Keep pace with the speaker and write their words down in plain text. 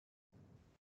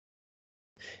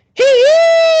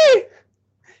Hee!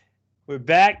 We're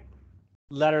back.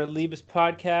 Letter Liebes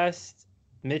podcast.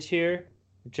 Mitch here.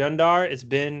 Jundar. It's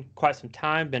been quite some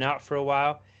time. Been out for a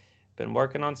while. Been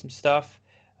working on some stuff.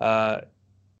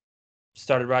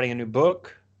 Started writing a new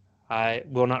book. I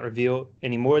will not reveal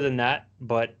any more than that,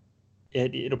 but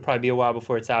it'll probably be a while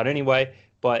before it's out anyway.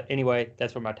 But anyway,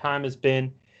 that's where my time has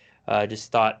been.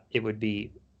 Just thought it would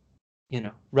be,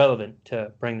 relevant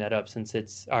to bring that up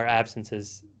since our absence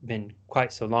has been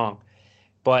quite so long.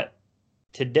 But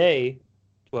today,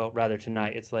 well, rather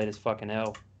tonight, it's late as fucking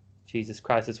hell. Jesus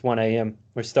Christ, it's 1 a.m.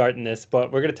 We're starting this,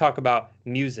 but we're going to talk about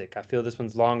music. I feel this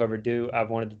one's long overdue. I've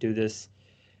wanted to do this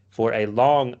for a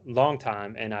long, long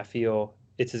time, and I feel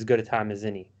it's as good a time as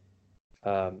any,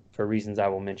 for reasons I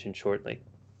will mention shortly.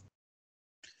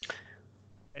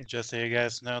 And just so you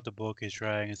guys know, the book he's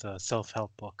writing is a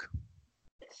self-help book.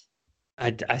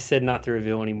 I said not to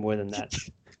reveal any more than that.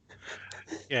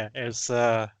 Yeah, it's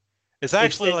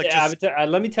actually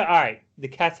let me tell. All right, the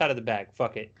cat's out of the bag.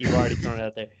 Fuck it, you've already thrown it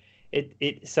out there.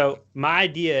 So my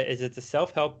idea is it's a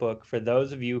self-help book for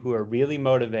those of you who are really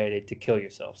motivated to kill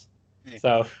yourselves. Yeah.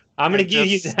 So I'm gonna give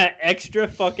you that extra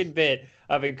fucking bit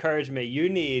of encouragement you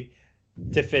need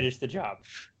to finish the job.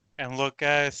 And look,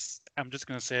 guys, I'm just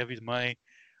gonna save you the money.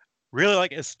 Really,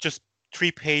 it's just 3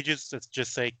 pages that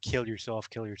just say kill yourself,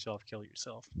 kill yourself, kill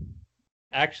yourself.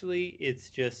 Actually, it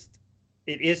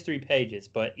is 3 pages,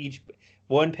 but each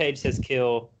one page says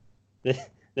kill, the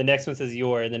next one says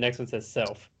your, and the next one says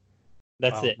self.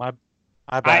 That's it. My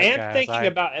bad, I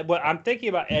am thinking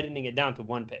about editing it down to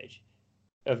 1 page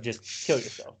of just kill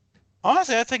yourself.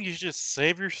 Honestly, I think you should just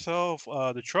save yourself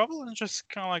the trouble and just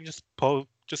kind of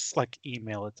just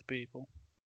email it to people.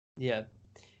 Yeah,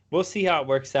 we'll see how it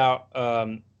works out.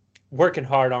 Working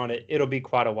hard on it. It'll be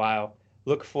quite a while.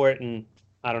 Look for it in,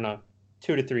 I don't know,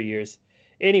 2 to 3 years.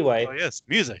 Anyway. Oh, yes,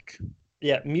 music.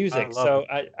 Yeah, music. So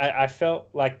I felt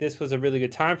like this was a really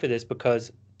good time for this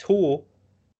because Tool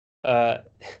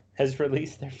has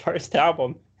released their first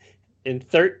album in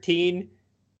 13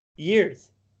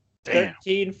 years. Damn.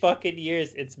 13 fucking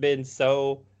years. It's been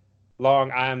so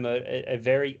long. I'm a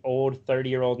very old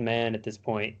 30-year-old man at this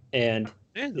point. And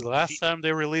the last time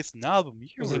they released an album,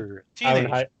 you were a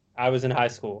teenager. I was in high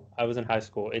school.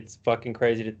 It's fucking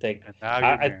crazy to think. And now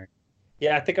you're married.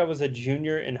 Yeah, I think I was a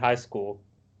junior in high school.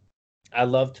 I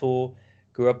love Tool.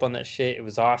 Grew up on that shit. It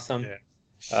was awesome.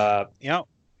 Yeah.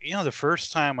 The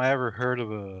first time I ever heard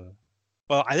of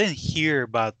I didn't hear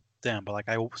about them, but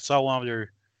I saw one of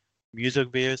their music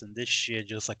videos, and this shit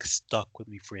just stuck with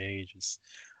me for ages.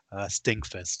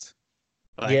 Stinkfist.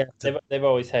 They've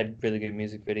always had really good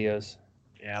music videos.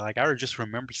 Yeah, I just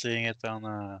remember seeing it on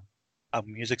a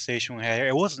music station we had.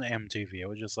 It wasn't MTV. It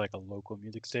was just a local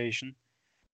music station.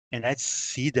 And I'd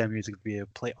see that music video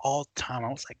play all the time. I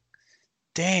was like,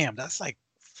 damn, that's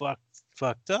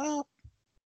fucked up.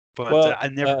 But I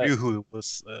never knew who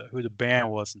the band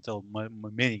was until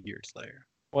many years later.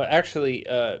 Well, actually,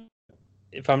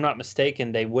 if I'm not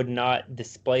mistaken, they would not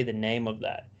display the name of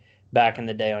that back in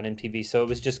the day on MTV. So it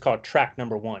was just called Track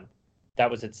Number One. That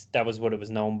was what it was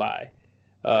known by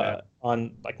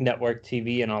on network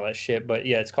TV and all that shit. But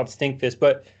yeah, it's called Stinkfist.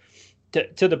 But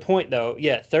to the point though,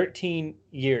 13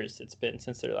 years it's been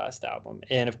since their last album,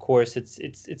 and of course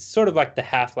it's sort of like the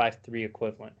Half-Life 3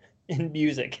 equivalent in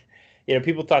music.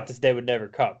 People thought this day would never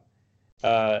come.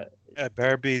 It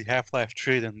better be Half-Life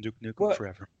 3 than Duke Nukem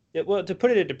Forever. Yeah, well, to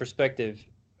put it into perspective,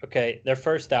 okay, their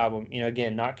first album,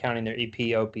 again, not counting their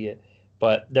EP Opiate,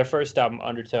 but their first album,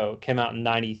 Undertow, came out in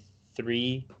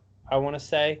 93, I want to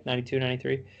say, 92,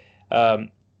 93.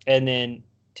 And then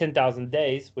 10,000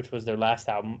 Days, which was their last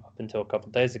album up until a couple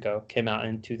of days ago, came out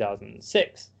in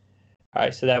 2006. All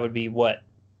right, so that would be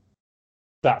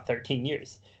about 13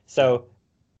 years. So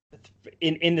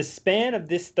in the span of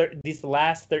these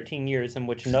last 13 years in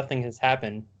which nothing has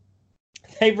happened,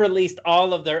 they've released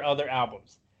all of their other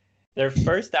albums. Their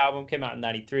first album came out in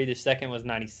 93, their second was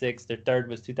 96, their third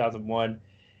was 2001,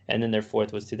 and then their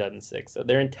fourth was 2006. So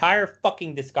their entire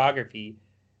fucking discography,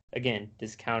 again,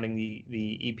 discounting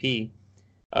the EP,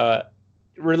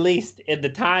 released in the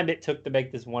time it took to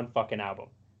make this one fucking album,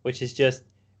 which is just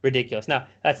ridiculous. Now,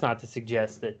 that's not to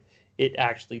suggest that it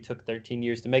actually took 13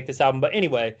 years to make this album. But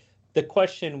anyway, the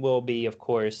question will be, of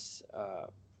course,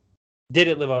 did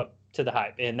it live up to the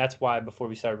hype? And that's why before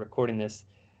we started recording this,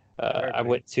 I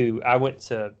went to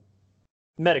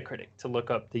Metacritic to look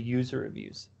up the user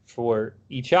reviews for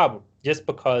each album, just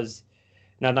because,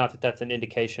 now not that that's an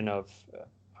indication of,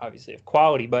 obviously, of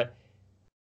quality, but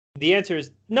the answer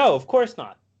is no, of course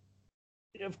not.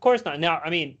 Of course not. Now, I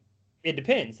mean, it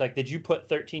depends. Did you put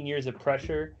 13 years of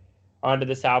pressure onto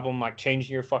this album,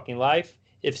 changing your fucking life?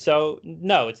 If so,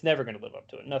 no, it's never going to live up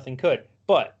to it. Nothing could.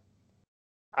 But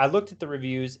I looked at the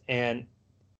reviews, and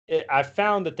I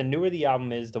found that the newer the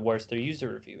album is, the worse their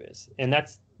user review is. And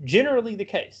that's generally the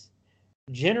case.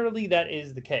 Generally, that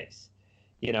is the case,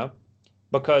 you know,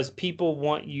 because people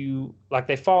want you, like,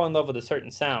 they fall in love with a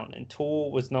certain sound. And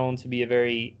Tool was known to be a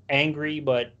very angry,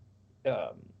 but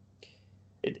there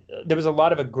was a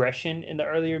lot of aggression in the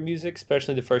earlier music,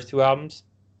 especially the first two albums.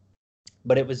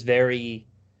 But it was very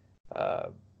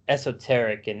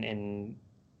esoteric and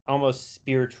almost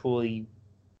spiritually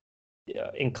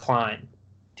inclined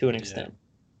to an extent.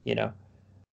 You know,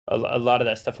 a lot of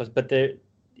that stuff was. But the,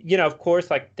 you know, of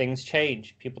course, like, things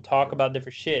change. People talk about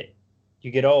different shit. You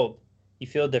get old. You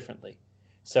feel differently.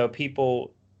 So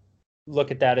people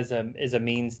look at that as a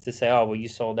means to say, oh, well, you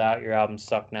sold out. Your album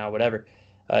sucked now, whatever.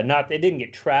 Not, they didn't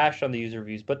get trashed on the user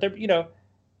reviews, but they're, you know,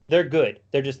 they're good.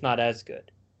 They're just not as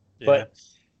good. Yeah. But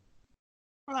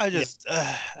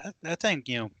I think,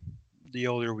 you know, the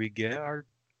older we get,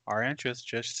 our interests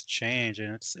just change,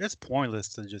 and it's pointless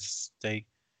to just stay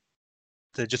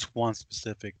to just one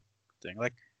specific thing.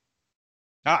 Like,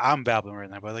 I'm babbling right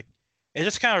now, but like, it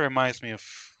just kind of reminds me of,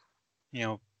 you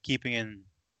know, keeping in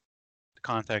the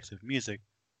context of music,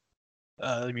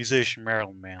 the musician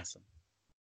Marilyn Manson.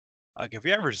 Like, if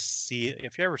you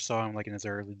ever saw him like in his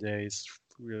early days,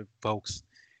 folks,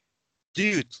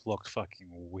 dude looked fucking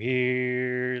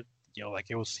weird. You know, like,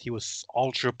 he was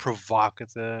ultra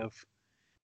provocative.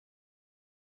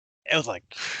 It was like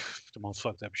the most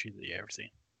fucked up shit that you ever seen.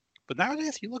 But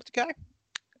nowadays, you look at the guy,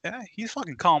 yeah, he's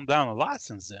fucking calmed down a lot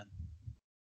since then.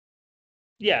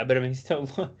 yeah, but I mean,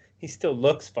 he still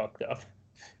looks fucked up.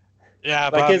 Yeah,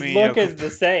 like, but his I mean, look is the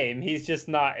same. He's just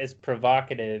not as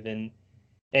provocative, and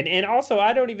also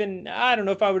I don't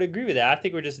know if I would agree with that. I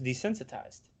think we're just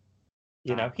desensitized.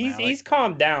 You know, he's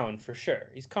calmed down for sure.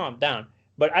 He's calmed down,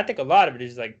 but I think a lot of it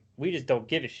is like, we just don't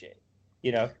give a shit.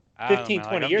 You know, 15,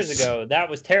 20 years ago, that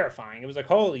was terrifying. It was like,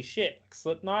 holy shit,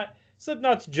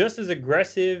 Slipknot's just as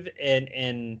aggressive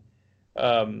and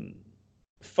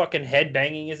fucking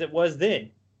headbanging as it was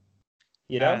then.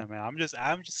 You know, I don't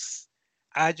know,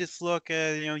 I just look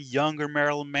at, you know, younger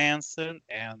Marilyn Manson,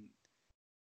 and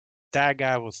that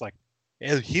guy was like,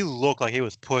 he looked like he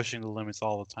was pushing the limits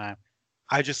all the time.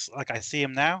 I see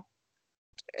him now.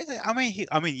 I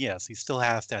mean, yes, he still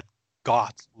has that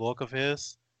goth look of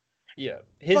his. Yeah,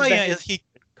 he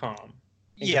calm.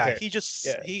 Yeah,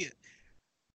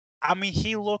 I mean,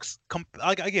 he looks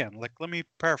like, again, like, let me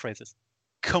paraphrase this.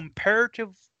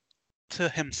 Comparative to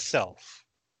himself,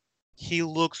 he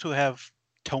looks to have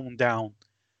toned down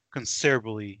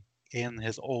considerably in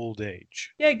his old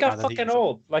age. Yeah, he got fucking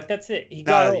old. Like, that's it. He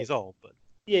got old. He's old, but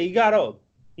yeah, he got old.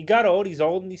 He got old. He's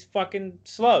old and he's fucking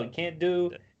slow. He can't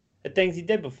do the things he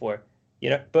did before. You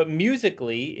know, but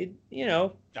musically, you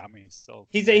know, I mean, so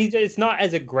he's it's not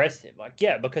as aggressive. Like,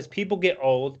 yeah, because people get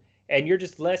old and you're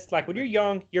just less, like, when you're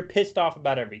young, you're pissed off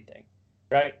about everything,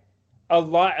 right? A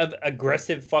lot of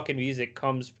aggressive fucking music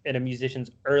comes in a musician's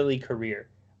early career.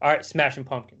 All right, Smashing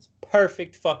Pumpkins,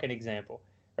 perfect fucking example,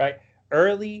 right?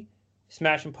 Early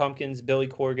Smashing Pumpkins, Billy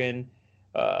Corgan,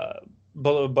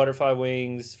 Bullet with Butterfly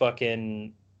Wings,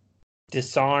 fucking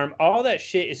Disarm, all that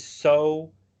shit is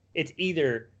so, it's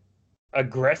either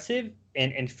aggressive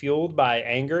and fueled by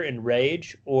anger and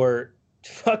rage, or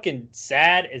fucking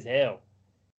sad as hell,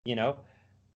 you know?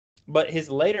 But his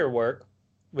later work,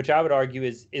 which I would argue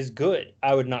is good.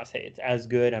 I would not say it's as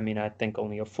good. I mean, I think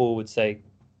only a fool would say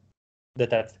that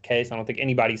that's the case. I don't think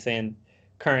anybody's saying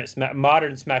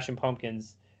modern Smashing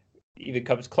Pumpkins even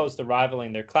comes close to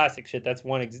rivaling their classic shit. That's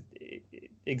one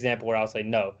example where I'll say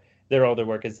no, their older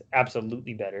work is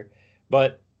absolutely better.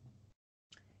 But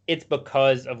it's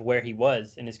because of where he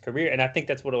was in his career. And I think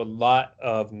that's what a lot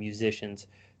of musicians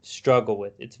struggle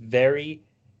with. It's very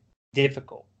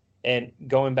difficult. And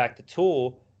going back to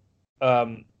Tool, now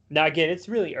again, it's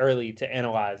really early to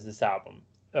analyze this album,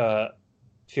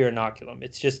 Fear Inoculum.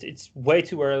 It's way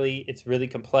too early. It's really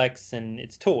complex, and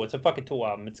it's Tool. It's a fucking Tool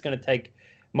album. It's going to take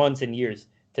months and years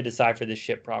to decipher this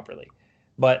shit properly.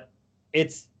 But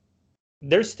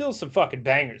there's still some fucking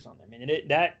bangers on them. And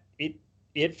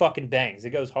it fucking bangs.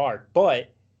 It goes hard.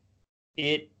 But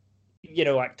it, you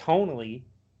know, like, tonally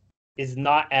is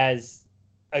not as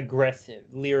aggressive.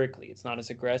 Lyrically, it's not as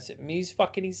aggressive. I mean, he's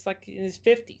like in his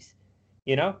 50s,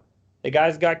 you know? The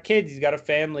guy's got kids. He's got a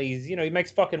family. He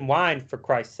makes fucking wine, for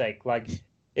Christ's sake. Like,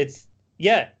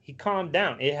 he calmed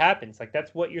down. It happens. Like,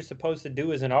 that's what you're supposed to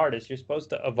do as an artist. You're supposed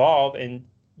to evolve, and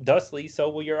thusly, so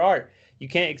will your art. You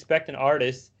can't expect an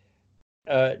artist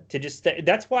to just stay.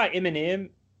 That's why Eminem,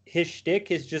 his shtick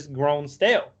has just grown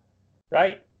stale,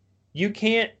 right? You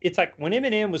can't. It's like when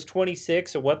Eminem was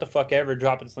 26 or what the fuck ever,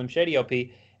 dropping Slim Shady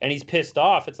LP, and he's pissed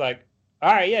off. It's like,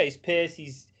 all right, yeah, he's pissed.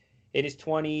 He's in his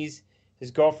 20s.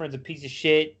 His girlfriend's a piece of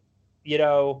shit. You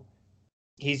know,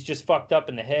 he's just fucked up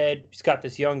in the head. He's got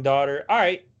this young daughter. All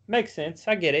right, makes sense.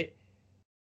 I get it.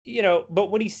 You know,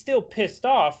 but when he's still pissed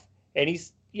off and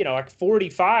he's, you know, like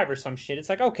 45 or some shit, it's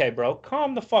like, okay, bro,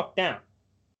 calm the fuck down.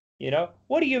 You know,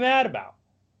 what are you mad about?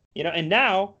 You know, and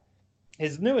now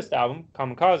his newest album,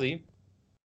 Kamikaze,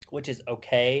 which is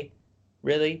okay,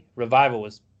 really. Revival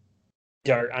was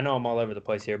dirt. I know I'm all over the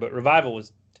place here, but Revival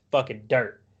was fucking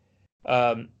dirt.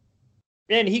 Um,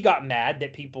 and he got mad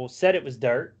that people said it was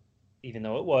dirt, even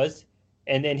though it was.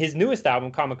 And then his newest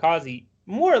album, Kamikaze,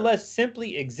 more or less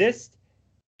simply exists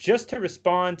just to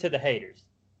respond to the haters.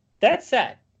 That's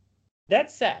sad.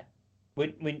 That's sad.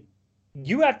 When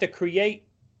you have to create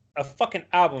a fucking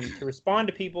album to respond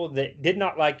to people that did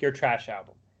not like your trash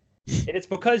album. And it's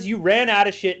because you ran out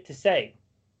of shit to say.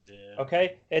 Yeah.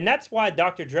 Okay? And that's why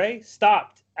Dr. Dre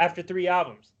stopped after 3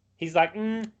 albums. He's like,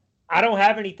 I don't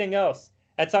have anything else.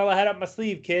 That's all I had up my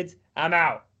sleeve, kids. I'm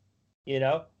out. You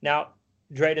know? Now,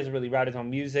 Dre doesn't really write his own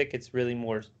music. It's really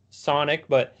more sonic.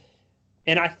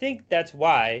 And I think that's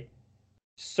why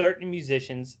certain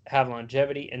musicians have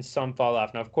longevity and some fall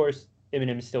off. Now, of course,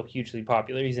 Eminem is still hugely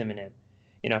popular. He's Eminem.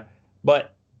 You know?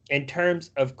 But in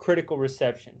terms of critical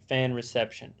reception, fan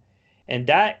reception, and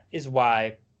that is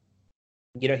why,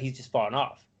 you know, he's just fallen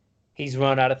off. He's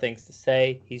run out of things to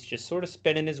say. He's just sort of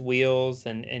spinning his wheels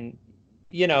and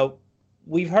you know,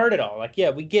 we've heard it all. Like,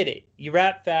 yeah, we get it. You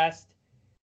rap fast.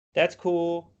 That's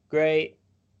cool. Great.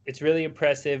 It's really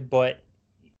impressive, but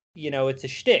you know, it's a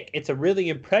shtick. It's a really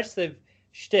impressive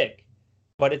shtick,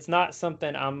 but it's not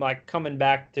something I'm like coming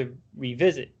back to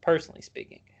revisit, personally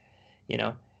speaking. You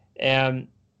know? And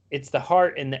it's the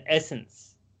heart and the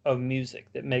essence of music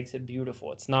that makes it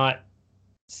beautiful. It's not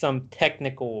some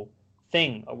technical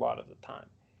thing a lot of the time.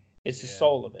 It's the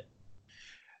soul of it.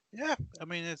 Yeah, I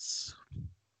mean it's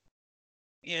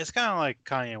kind of like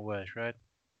Kanye West, right?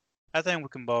 I think we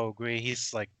can both agree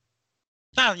he's like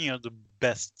not the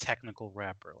best technical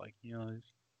rapper, like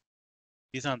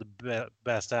he's not the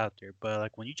best out there, but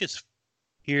like when you just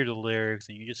hear the lyrics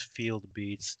and you just feel the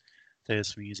beats to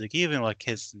his music, even like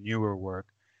his newer work,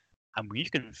 I mean you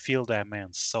can feel that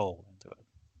man's soul into it.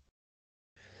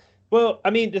 Well, I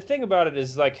mean, the thing about it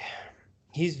is like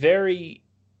he's very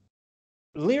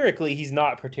lyrically, he's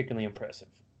not particularly impressive.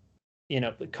 You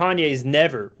know, Kanye's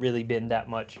never really been that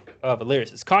much of a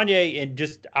lyricist. Kanye, and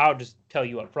I'll just tell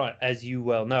you up front, as you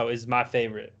well know, is my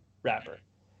favorite rapper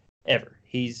ever.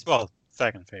 He's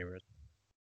second favorite.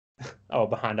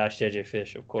 behind Ice JJ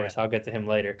Fish, of course. Yeah. I'll get to him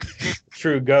later.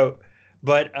 True GOAT.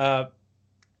 But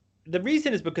the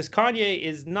reason is because Kanye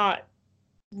is not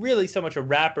really so much a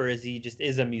rapper as he just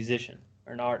is a musician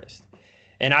or an artist.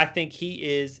 And I think he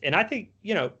is, and I think,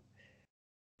 you know,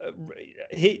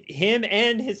 him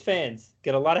and his fans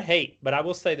get a lot of hate, but I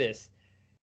will say this.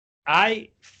 I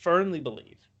firmly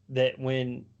believe that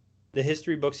when the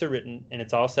history books are written and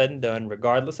it's all said and done,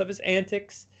 regardless of his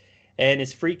antics and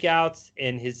his freakouts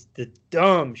and the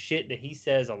dumb shit that he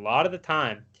says a lot of the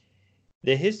time,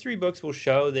 the history books will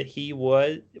show that he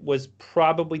was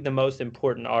probably the most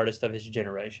important artist of his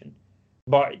generation,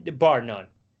 bar none.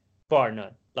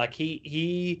 Like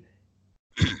he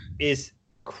is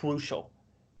crucial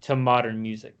to modern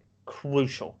music,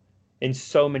 crucial in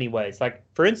so many ways. Like,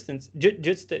 for instance,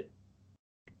 just to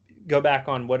go back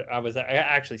on what I was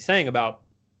actually saying about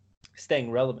staying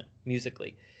relevant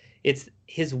musically, it's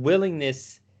his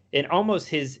willingness and almost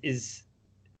he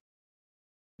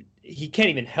can't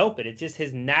even help it. It's just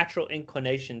his natural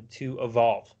inclination to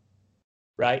evolve,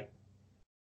 right?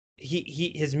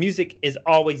 His music is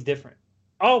always different.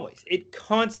 Always. It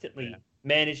constantly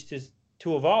managed to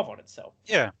evolve on itself.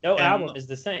 Yeah. No album is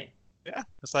the same. Yeah.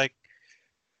 It's like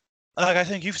I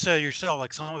think you've said yourself,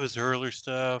 like some of his earlier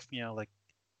stuff, like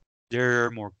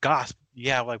they're more gospel.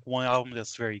 Yeah, like one album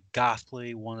that's very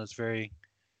gospely, one that's very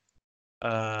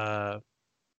what's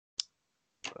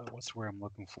the word I'm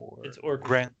looking for? It's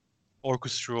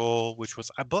orchestral, which was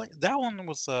I believe that one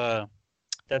was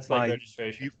that's like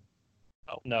Registration.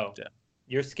 No. Yeah.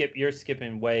 You're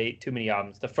skipping way too many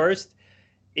albums. The first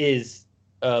is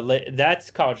that's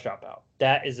College Dropout.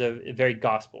 That is a very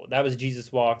gospel. That was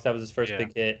Jesus Walks. That was his first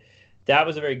big hit. That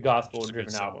was a very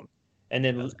gospel-driven album. And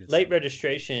then Late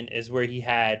Registration is where he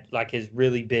had like his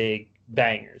really big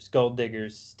bangers. Gold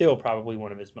Diggers, still probably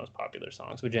one of his most popular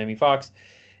songs with Jamie Foxx.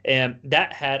 And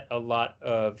that had a lot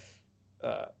of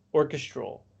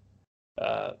orchestral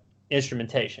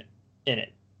instrumentation in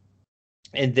it.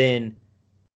 And then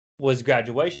was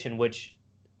Graduation, which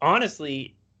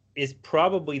honestly is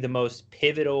probably the most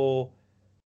pivotal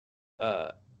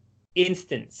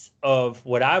instance of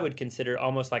what I would consider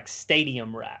almost like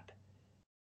stadium rap.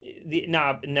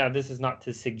 Now, this is not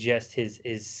to suggest his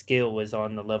skill was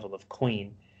on the level of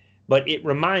Queen, but it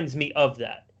reminds me of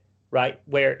that, right?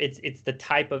 Where it's the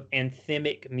type of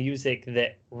anthemic music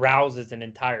that rouses an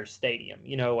entire stadium,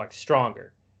 like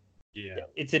Stronger. Yeah.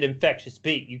 It's an infectious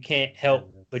beat. You can't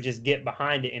help but just get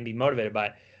behind it and be motivated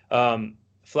by it.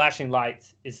 Flashing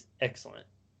Lights is excellent.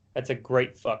 That's a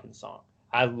great fucking song.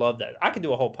 I love that. I could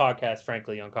do a whole podcast,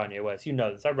 frankly, on Kanye West. You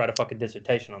know this. I write a fucking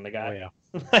dissertation on the guy.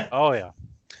 Oh yeah.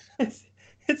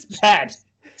 It's bad.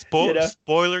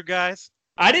 Spoiler, guys.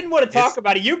 I didn't want to talk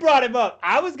about it. You brought him up.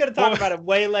 I was going to talk about it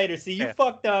way later. See, you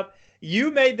fucked up.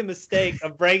 You made the mistake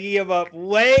of bringing him up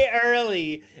way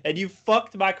early, and you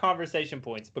fucked my conversation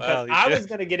points because I was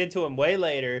going to get into him way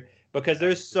later because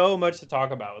there's so much to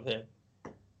talk about with him.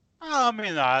 I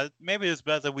mean, maybe it's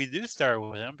better that we do start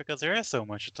with him because there is so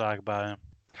much to talk about him.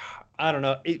 I don't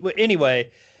know.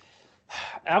 Anyway,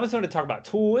 I was going to talk about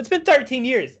Tool. It's been 13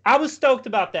 years. I was stoked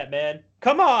about that, man.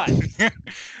 Come on.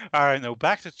 All right, no,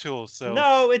 back to Tool. So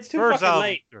no, it's too fucking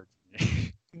late.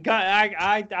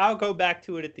 I'll go back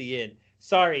to it at the end.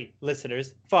 Sorry,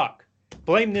 listeners. Fuck.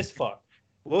 Blame this fuck.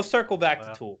 We'll circle back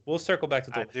to Tool. We'll circle back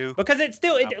to Tool. I do. Because it's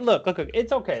still look,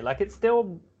 it's okay. Like it's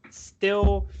still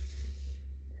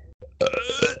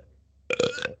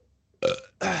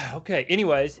okay.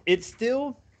 Anyways, it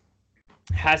still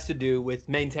has to do with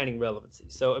maintaining relevancy.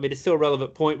 So I mean, it's still a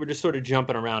relevant point. We're just sort of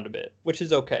jumping around a bit, which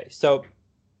is okay. So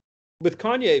with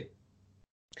Kanye,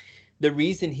 the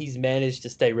reason he's managed to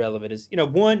stay relevant is,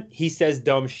 one, he says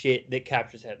dumb shit that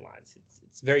captures headlines.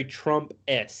 It's very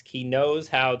Trump-esque. He knows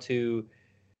how to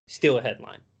steal a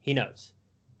headline. He knows.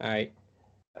 All right.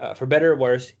 For better or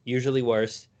worse, usually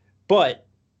worse. But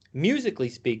musically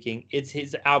speaking,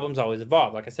 his albums always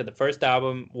evolve. Like I said, the first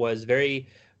album was very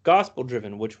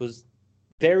gospel-driven, which was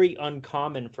very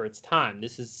uncommon for its time.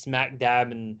 This is smack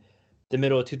dab in the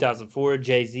middle of 2004.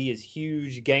 Jay-Z is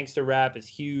huge. Gangster rap is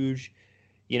huge.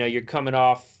 You're coming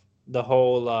off the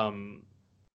whole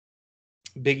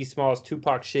Biggie Smalls,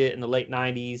 Tupac shit in the late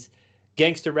 90s.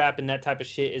 Gangster rap and that type of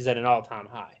shit is at an all-time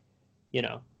high.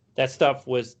 That stuff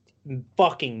was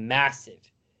fucking massive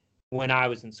when I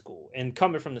was in school. And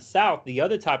coming from the South, the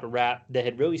other type of rap that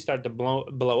had really started to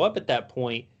blow up at that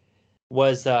point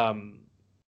was,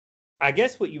 I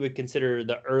guess, what you would consider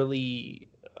the early,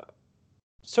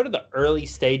 sort of the early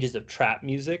stages of trap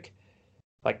music,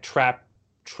 like trap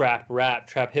rap,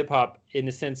 trap hip hop, in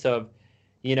the sense of,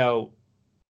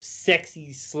 sexy,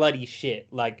 slutty shit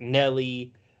like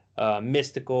Nelly,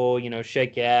 Mystical,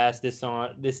 Shake Your Ass, this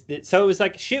song, this. So it was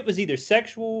like shit was either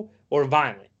sexual or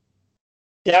violent.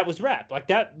 That was rap. Like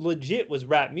that legit was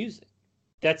rap music.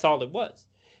 That's all it was.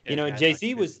 And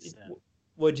Jay-Z was,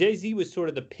 Jay-Z was sort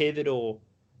of the pivotal.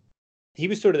 He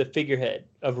was sort of the figurehead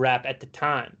of rap at the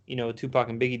time, Tupac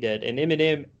and Biggie dead. And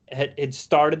Eminem had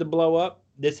started to blow up.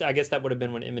 I guess that would have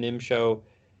been when Eminem show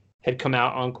had come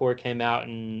out. Encore came out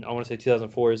in, I want to say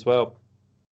 2004 as well.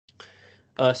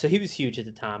 So he was huge at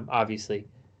the time, obviously.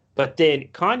 But then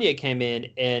Kanye came in,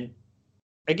 and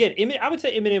again, I would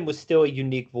say Eminem was still a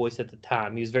unique voice at the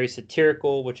time. He was very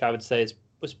satirical, which I would say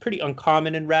was pretty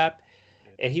uncommon in rap.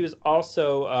 And he was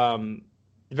also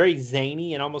very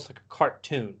zany and almost like a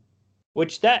cartoon,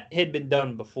 which that had been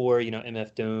done before,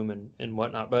 MF Doom and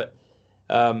whatnot. But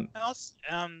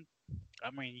I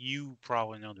mean, you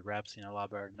probably know the rap scene a lot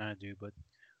better than I do, but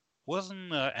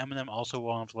wasn't Eminem also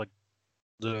one of like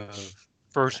the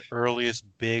first earliest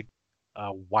big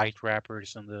white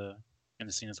rappers in the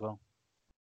scene as well?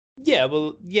 Yeah,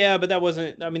 but that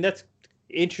wasn't. I mean, that's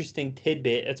interesting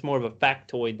tidbit. It's more of a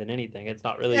factoid than anything. It's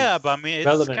not really. Yeah, but I mean, it's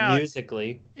relevant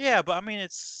musically. Yeah, but I mean,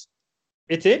 it's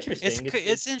interesting.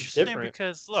 It's interesting different.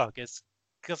 Because look, it's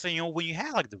because when you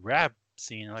have like the rap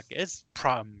scene, like it's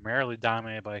primarily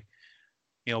dominated by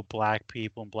black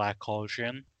people and black culture,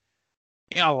 and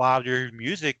a lot of their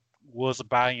music was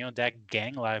about that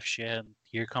gang life shit. And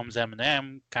here comes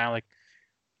Eminem, kind of like,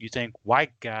 you think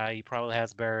white guy, he probably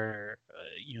has better,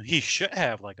 he should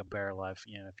have like a better life,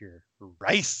 if you're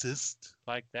racist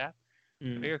like that.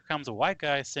 Mm. Here comes a white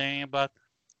guy saying about,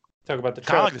 talk about the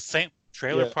kind of like the same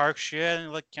trailer park shit,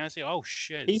 and like, can I say, oh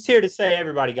shit, he's here to say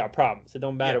everybody got problems. It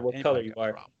don't matter what color you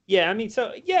are. Yeah, I mean,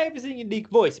 so yeah, it was a unique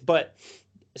voice, but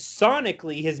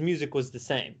sonically his music was the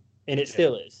same, and it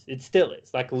still is. It still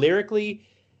is. Like lyrically,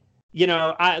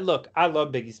 I love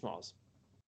Biggie Smalls.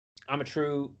 I'm a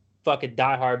true fucking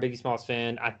diehard Biggie Smalls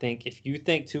fan. I think if you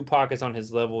think Tupac is on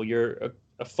his level, you're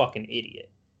a fucking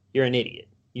idiot. You're an idiot.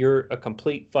 You're a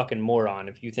complete fucking moron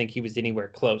if you think he was anywhere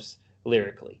close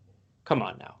lyrically. Come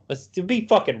on now. Let's be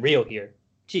fucking real here.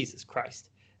 Jesus Christ.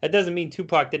 That doesn't mean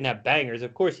Tupac didn't have bangers.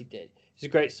 Of course he did. He's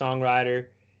a great songwriter.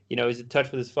 You know, he's in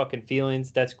touch with his fucking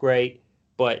feelings. That's great.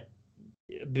 But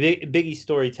Biggie's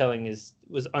storytelling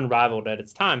was unrivaled at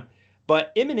its time.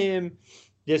 But Eminem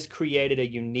just created a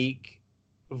unique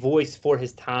voice for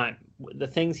his time. The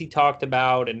things he talked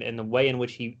about and the way in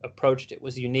which he approached it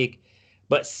was unique.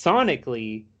 But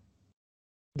sonically,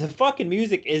 the fucking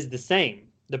music is the same.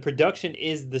 The production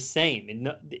is the same.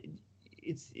 And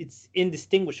it's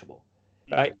indistinguishable,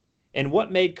 right? And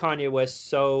what made Kanye West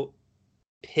so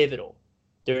pivotal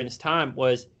during this time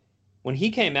was when he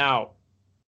came out,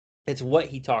 it's what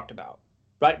he talked about,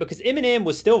 right? Because Eminem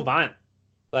was still violent.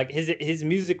 Like his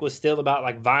music was still about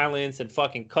like violence and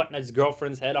fucking cutting his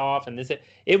girlfriend's head off and this.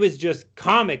 It was just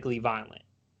comically violent,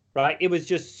 right? It was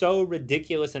just so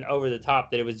ridiculous and over the top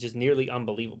that it was just nearly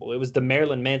unbelievable. It was the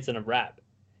Marilyn Manson of rap.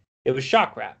 It was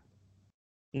shock rap.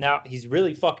 Now he's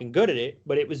really fucking good at it,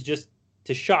 but it was just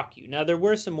to shock you. Now there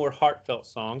were some more heartfelt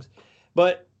songs,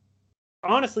 but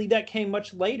honestly, that came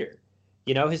much later.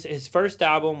 You know, his first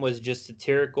album was just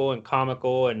satirical and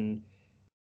comical and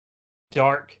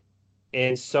dark,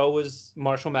 and so was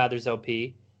Marshall Mathers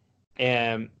LP,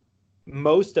 and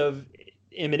most of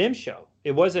Eminem's show.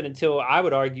 It wasn't until I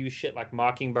would argue shit like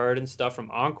Mockingbird and stuff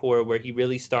from Encore where he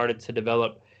really started to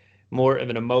develop more of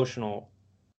an emotional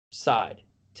side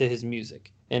to his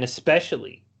music, and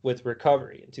especially with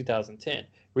Recovery in 2010.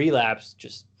 Relapse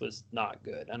just was not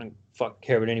good. I don't fuck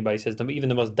care what anybody says. Even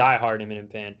the most diehard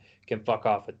Eminem fan can fuck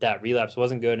off with that. Relapse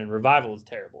wasn't good, and Revival was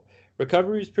terrible.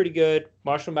 Recovery was pretty good.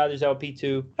 Marshall Mathers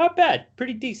LP2, not bad,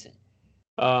 pretty decent.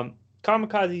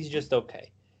 Kamikaze is just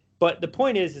okay. But the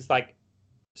point is like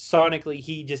sonically,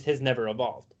 he just has never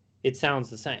evolved. It sounds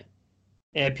the same.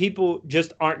 And people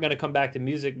just aren't going to come back to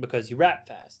music because you rap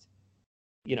fast.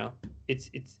 You know, it's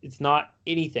not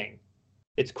anything.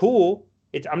 It's cool.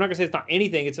 I'm not gonna say it's not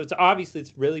anything. It's obviously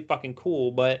it's really fucking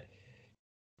cool, but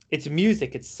it's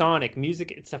music. It's sonic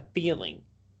music. It's a feeling.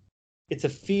 It's a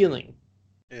feeling.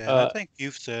 Yeah, I think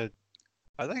you've said.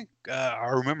 I think I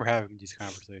remember having these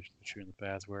conversations with you in the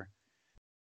past where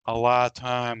a lot of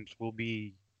times we'll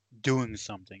be doing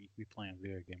something. You could be playing a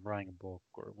video game, writing a book,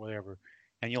 or whatever,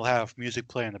 and you'll have music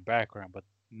play in the background. But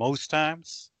most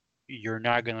times you're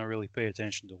not gonna really pay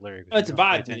attention to lyrics. Oh, it's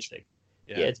vibe music.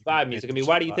 Yeah, it's vibe music. I mean,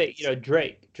 why do you think,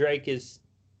 Drake is,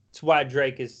 it's why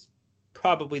Drake is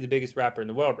probably the biggest rapper in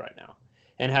the world right now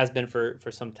and has been for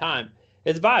some time.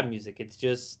 It's vibe music. It's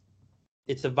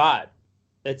a vibe.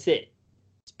 That's it.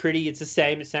 It's pretty. It's the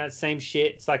same. It sounds the same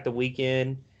shit. It's like The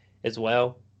Weeknd as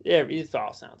well. Yeah, it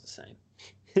all sounds the same.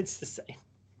 It's the same.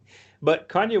 But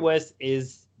Kanye West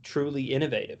is truly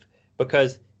innovative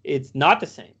because it's not the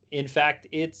same. In fact,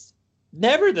 it's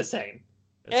never the same.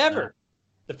 Ever.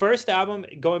 The first album,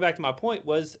 going back to my point,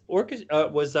 was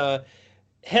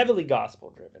heavily gospel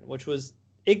driven, which was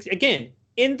again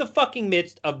in the fucking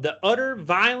midst of the utter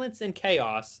violence and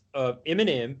chaos of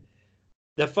Eminem,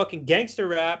 the fucking gangster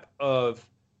rap of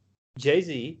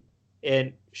Jay-Z,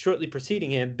 and shortly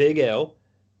preceding him, Big L,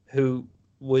 who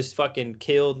was fucking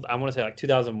killed. I want to say like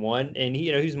 2001, and he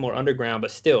was more underground,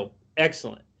 but still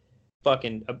excellent.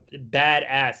 Fucking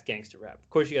badass gangster rap. Of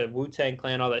course, you got Wu-Tang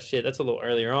Clan, all that shit. That's a little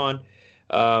earlier on.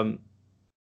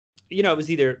 It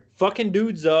was either fucking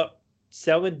dudes up,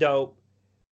 selling dope,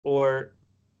 or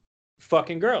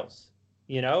fucking girls,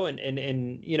 and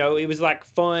it was like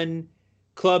fun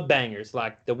club bangers,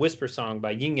 like the Whisper song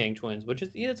by Yin Yang Twins, which is,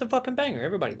 it's a fucking banger.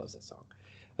 Everybody loves that song.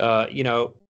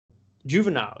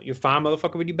 Juvenile, you're fine,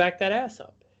 motherfucker, when you back that ass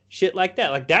up. Shit like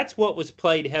that. Like, that's what was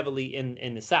played heavily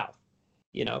in the South,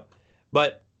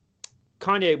 But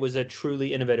Kanye was a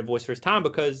truly innovative voice for his time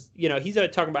because, he's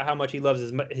talking about how much he loves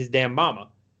his damn mama,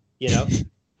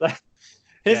 like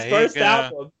his first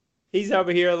album, he's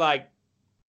over here like,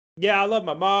 yeah, I love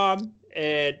my mom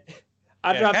and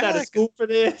I dropped out of school for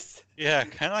this. Yeah,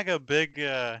 kind of like a big,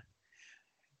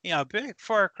 big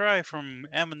far cry from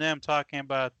Eminem talking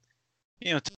about,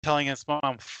 telling his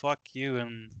mom, fuck you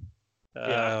and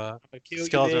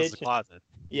skeletons in the closet.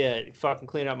 Yeah, fucking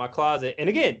clean out my closet. And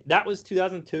again, that was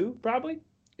 2002, probably,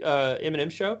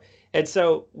 Eminem show. And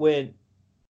so when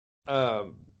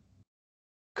College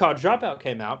Dropout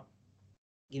came out,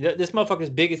 this motherfucker's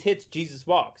biggest hits, Jesus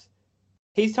Walks.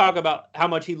 He's talking about how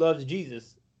much he loves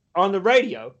Jesus on the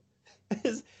radio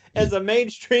as a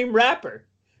mainstream rapper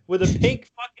with a pink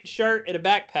fucking shirt and a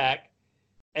backpack,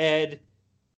 and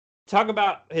talk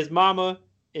about his mama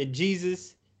and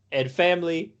Jesus and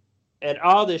family and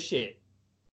all this shit.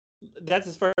 That's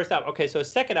his first album. Okay, so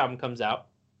his second album comes out.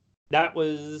 That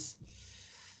was,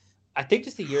 I think,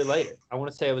 just a year later. I want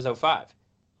to say it was 2005.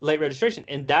 Late Registration,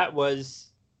 and that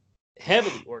was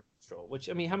heavily orchestral. Which,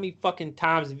 I mean, how many fucking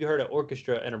times have you heard an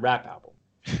orchestra in a rap album?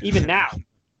 Even now,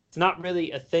 it's not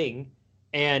really a thing.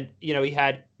 And he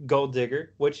had Gold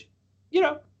Digger, which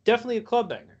definitely a club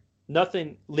banger.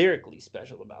 Nothing lyrically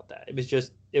special about that. It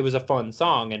was a fun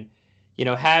song, and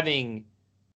having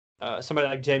somebody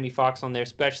like Jamie Foxx on there,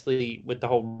 especially with the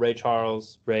whole Ray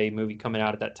Charles movie coming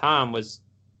out at that time, was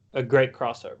a great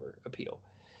crossover appeal.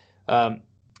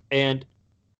 And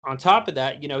on top of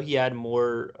that, he had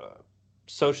more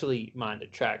socially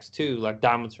minded tracks too, like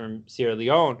Diamonds from Sierra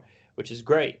Leone, which is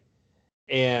great,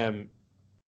 and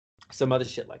some other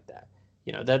shit like that.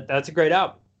 That's a great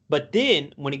album. But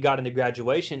then when he got into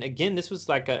Graduation, again, this was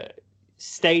like a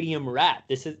stadium rap.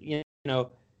 This is,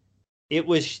 it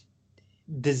was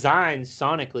designed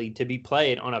sonically to be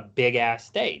played on a big ass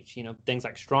stage. Things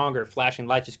like Stronger, Flashing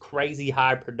Lights, just crazy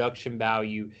high production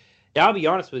value. Now, I'll be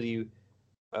honest with you,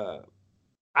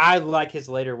 I like his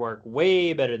later work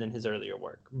way better than his earlier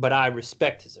work, but I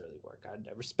respect his early work. I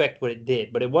respect what it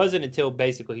did, but it wasn't until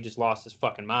basically he just lost his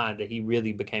fucking mind that he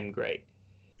really became great.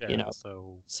 Yeah,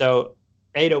 So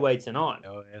 808s and on.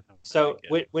 Oh, yeah, so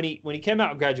when he came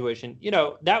out of Graduation,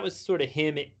 that was sort of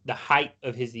him at the height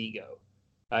of his ego,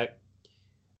 right?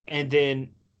 And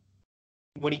then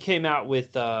when he came out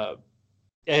with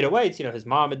 808s, his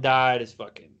mom had died, his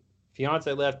fucking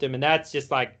fiance left him, and that's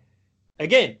just like,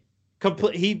 again,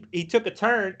 he took a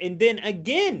turn and then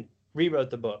again rewrote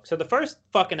the book. So the first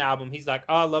fucking album, he's like,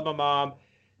 oh, I love my mom,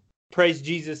 praise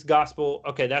Jesus, gospel.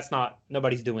 Okay,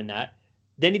 nobody's doing that.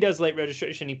 Then he does Late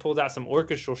Registration. He pulls out some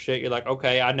orchestral shit. You're like,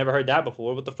 okay, I never heard that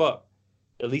before. What the fuck?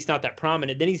 At least not that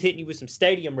prominent. Then he's hitting you with some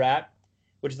stadium rap,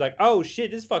 which is like, oh shit,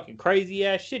 this fucking crazy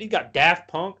ass shit. He got Daft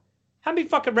Punk. How many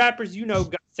fucking rappers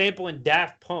got sampling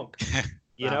Daft Punk?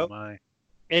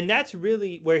 And that's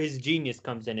really where his genius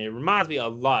comes in. It reminds me a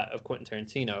lot of Quentin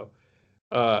Tarantino.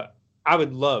 I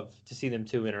would love to see them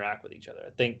two interact with each other.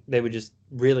 I think they would just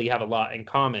really have a lot in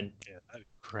common. Yeah,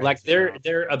 like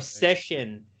their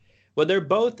obsession. Well, they're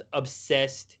both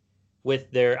obsessed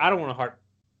with their. I don't want to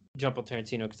jump on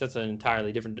Tarantino because that's an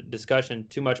entirely different discussion.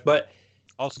 Too much, but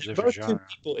also different genre.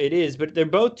 It is, but they're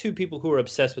both two people who are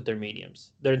obsessed with their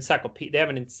mediums. They have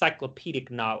an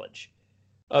encyclopedic knowledge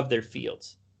of their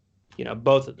fields.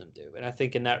 Both of them do, and I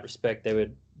think in that respect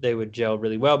they would gel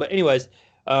really well. But anyways,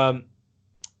 Kanye.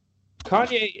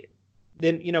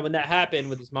 Then when that happened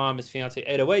with his mom, his fiance,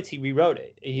 808s, he rewrote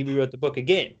it. He rewrote the book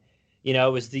again.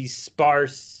 It was these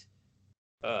sparse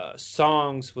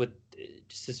songs with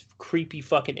just this creepy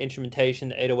fucking instrumentation,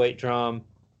 the 808 drum.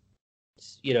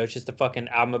 It's just a fucking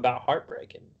album about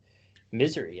heartbreak and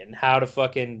misery and how to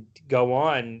fucking go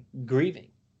on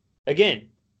grieving. Again,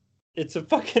 it's a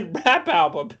fucking rap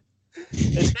album.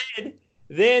 And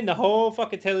then the whole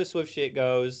fucking Taylor Swift shit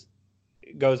goes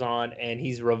on, and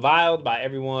he's reviled by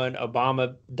everyone.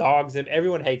 Obama dogs him.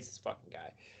 Everyone hates this fucking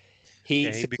guy.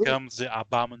 He becomes the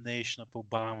abomination of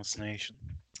Obama's nation.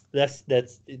 That's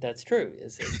true.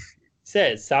 It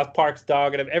says South Park's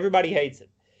dogging him. Everybody hates him.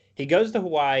 He goes to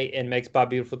Hawaii and makes Bob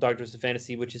Beautiful, Dark Twisted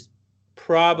Fantasy, which is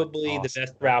probably the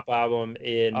best rap album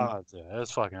in. Oh, dude,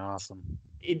 that's fucking awesome.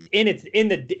 In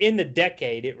the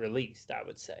decade it released, I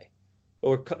would say,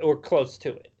 or close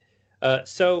to it.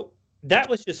 So that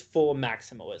was just full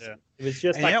maximalism. Yeah. It was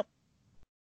just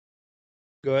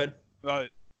Go ahead.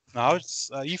 No,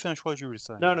 you finish what you were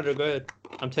saying. No, go ahead.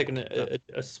 I'm taking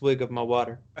a swig of my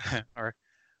water. All right.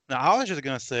 Now, I was just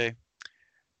gonna say,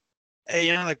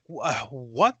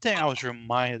 one thing I was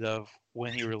reminded of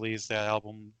when he released that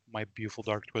album, My Beautiful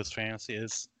Dark Twisted Fantasy,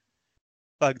 is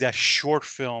like that short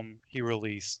film he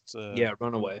released.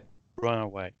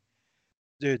 Runaway.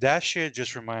 Dude, that shit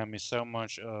just reminded me so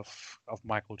much of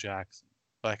Michael Jackson,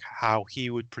 like how he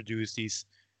would produce these.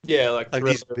 Yeah, like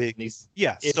these big,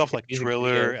 stuff like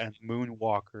Thriller and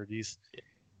Moonwalker. These,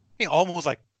 almost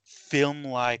like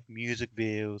film-like music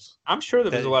videos. I'm sure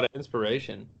there was a lot of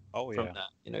inspiration. From that.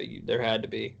 There had to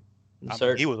be. He was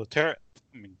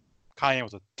Kanye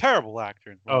was a terrible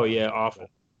actor. Oh yeah, awful.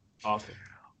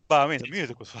 But the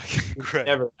music was fucking great.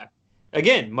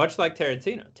 Again, much like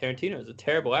Tarantino. Tarantino is a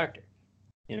terrible actor.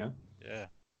 Yeah.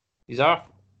 He's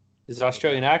awful. His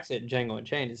Australian accent in Django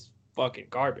Unchained is fucking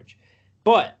garbage.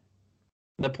 But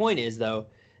the point is, though,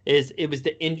 it was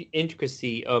the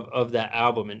intricacy of that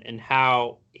album and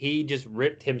how he just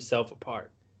ripped himself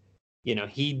apart.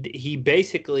 He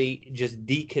basically just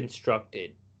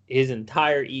deconstructed his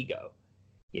entire ego,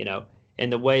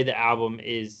 and the way the album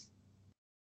is,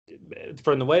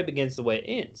 from the way it begins to the way it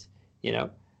ends,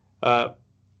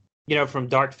 from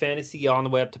dark fantasy on the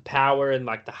way up to power and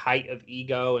like the height of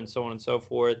ego and so on and so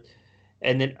forth.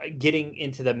 and then getting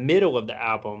into the middle of the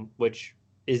album, which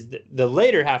is the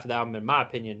later half of the album, in my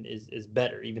opinion, is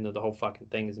better, even though the whole fucking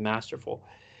thing is masterful.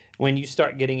 When you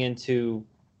start getting into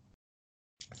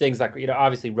things like,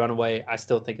 obviously Runaway, I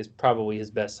still think is probably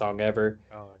his best song ever.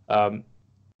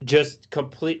 Just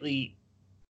completely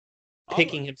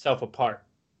picking himself apart.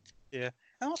 Yeah.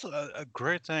 And also a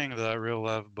great thing that I really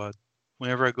love, but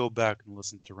whenever I go back and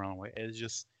listen to Runaway, it's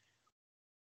just,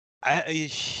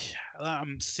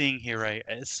 I'm seeing here, right?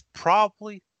 It's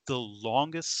probably the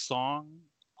longest song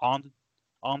on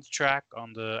the track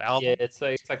on the album. Yeah, it's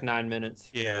like 9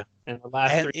 minutes. Yeah. And the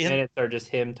last 3 minutes are just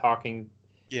him talking.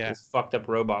 Yeah. His fucked up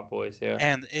robot voice. Yeah.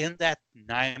 And in that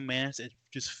 9 minutes, it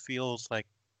just feels like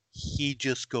he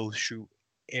just goes through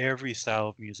every style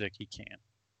of music he can.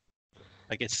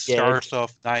 Like it starts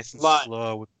off nice and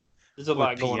slow with there's a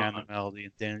lot going on. Melody,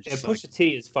 and then just Pusha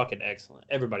T is fucking excellent.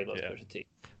 Everybody loves Pusha T.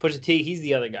 Pusha T, he's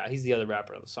the other guy. He's the other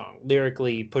rapper on the song.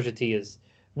 Lyrically, Pusha T is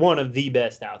one of the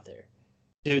best out there.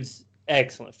 Dude's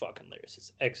excellent fucking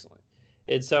lyricist. Excellent.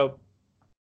 And so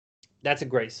that's a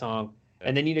great song.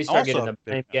 And then you start getting the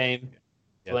Blame Game.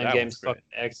 Blame Game's fucking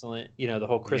excellent. The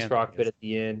whole Chris Rock bit at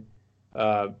the end.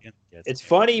 It's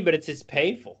funny, but it's just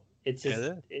painful. It's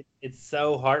just it's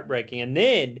so heartbreaking. And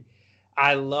then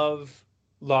I love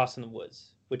Lost in the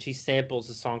Woods, which he samples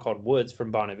a song called Woods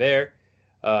from Bon Iver.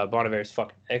 Bon Iver is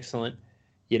fucking excellent.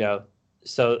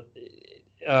 So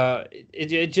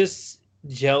it just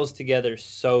gels together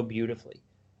so beautifully.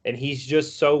 And he's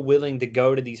just so willing to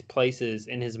go to these places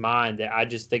in his mind that I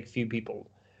just think few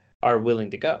people are willing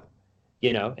to go,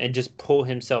 and just pull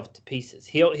himself to pieces.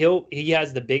 He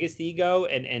has the biggest ego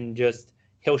and just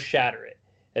he'll shatter it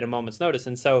at a moment's notice.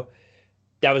 And so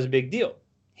that was a big deal.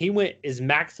 He went as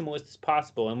maximalist as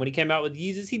possible. And when he came out with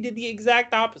Yeezus, he did the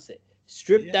exact opposite.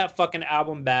 Stripped that fucking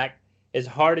album back as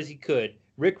hard as he could.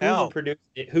 Rick Rubin produced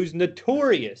it, who's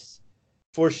notorious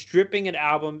for stripping an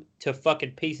album to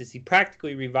fucking pieces. He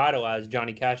practically revitalized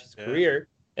Johnny Cash's career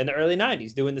in the early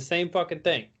 90s, doing the same fucking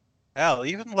thing. Hell,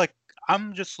 even like,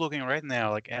 I'm just looking right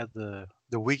now, like at the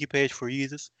wiki page for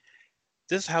Yeezus.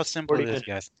 This is how simple it is,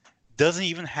 guys. Doesn't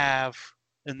even have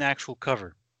an actual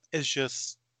cover. It's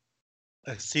just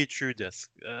a see-through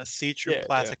disc, a see-through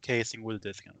plastic casing with a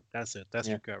disc on it. That's it. That's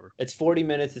your cover. It's 40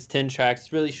 minutes. It's 10 tracks.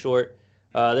 It's really short.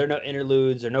 There are no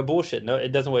interludes or no bullshit. No, it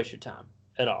doesn't waste your time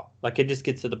at all. Like, it just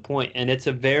gets to the point, and it's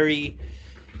a very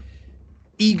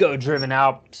ego-driven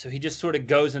album. So he just sort of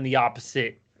goes in the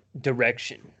opposite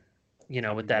direction,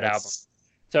 with that album.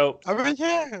 So I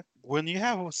mean, when you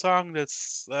have a song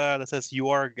that's that says "You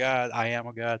are a God, I am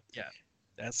a God,"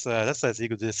 that's as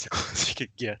egotistical as you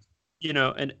could get.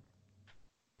 And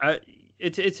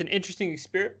it's an interesting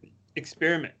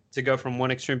experiment to go from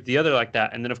one extreme to the other like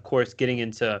that, and then of course getting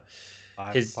into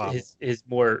his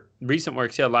more recent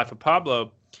works. Life of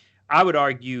Pablo. I would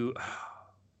argue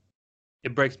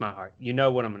it breaks my heart. You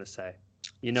know what I'm gonna say.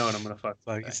 You know what I'm gonna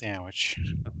fucking sandwich.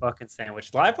 A fucking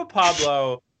sandwich. Life of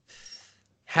Pablo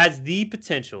has the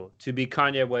potential to be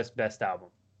Kanye West's best album.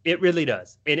 It really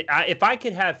does. And if I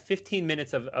could have 15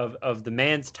 minutes of the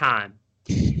man's time,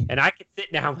 and I could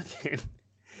sit down with him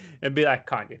and be like,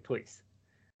 Kanye, please,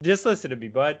 just listen to me,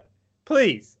 bud.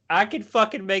 Please, I could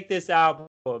fucking make this album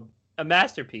a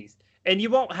masterpiece. And you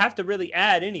won't have to really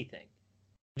add anything.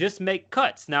 Just make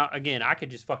cuts. Now, again, I could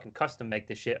just fucking custom make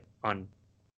this shit on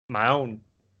my own,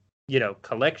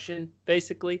 collection,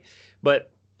 basically.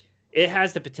 But it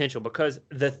has the potential because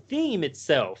the theme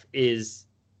itself is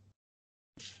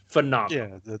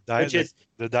phenomenal. Yeah,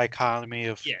 the dichotomy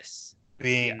of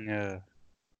being,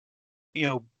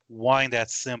 wanting that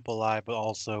simple life, but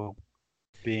also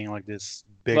being like this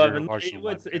bigger, larger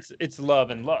life. It's love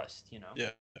and lust,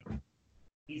 Yeah.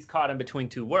 He's caught in between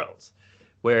two worlds,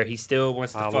 where he still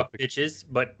wants to fuck bitches,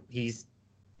 but he's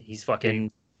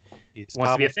fucking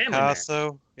wants to be a family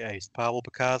Picasso. man. Yeah, he's Pablo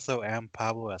Picasso and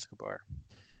Pablo Escobar.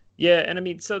 Yeah, and I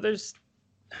mean, so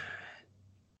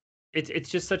it's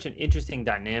just such an interesting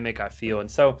dynamic, I feel,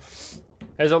 and so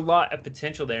there's a lot of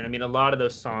potential there. And I mean, a lot of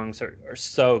those songs are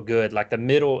so good. Like the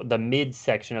mid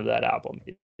section of that album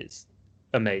is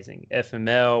amazing.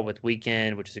 FML with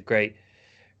Weeknd, which is a great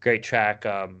track.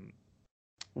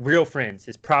 Real Friends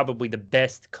is probably the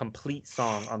best complete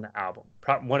song on the album.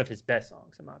 One of his best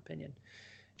songs, in my opinion.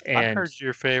 And I heard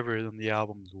your favorite on the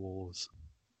album is Wolves.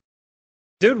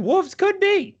 Dude, Wolves could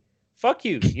be. Fuck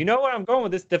you. You know where I'm going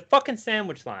with this? The fucking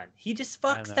sandwich line. He just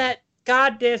fucks that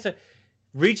goddamn...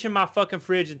 Reach in my fucking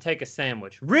fridge and take a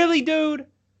sandwich. Really, dude?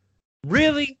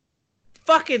 Really?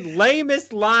 Fucking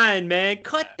lamest line, man.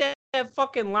 Cut that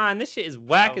fucking line. This shit is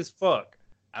whack as fuck.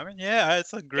 I mean, yeah,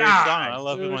 it's a great song. God, I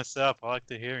love it dude. myself. I like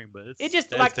the hearing, but It it's just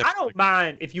that's like I definitely don't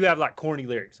mind if you have like corny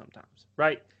lyrics sometimes,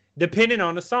 right? Depending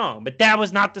on the song. But that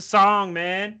was not the song,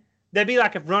 man. That'd be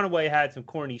like if Runaway had some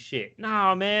corny shit.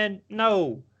 No, man.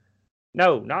 No.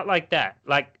 No, not like that.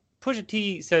 Like Pusha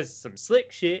T says some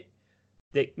slick shit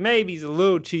that maybe is a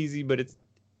little cheesy, but it's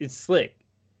slick,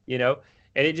 you know?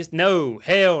 And it just no,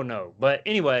 hell no. But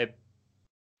anyway,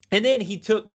 and then he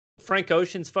took Frank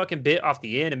Ocean's fucking bit off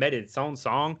the end and made it its own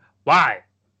song. Why?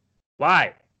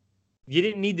 Why? You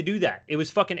didn't need to do that. It was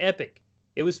fucking epic.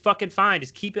 It was fucking fine.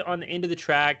 Just keep it on the end of the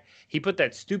track. He put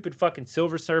that stupid fucking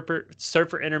Silver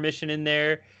Surfer intermission in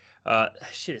there.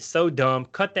 Shit is so dumb.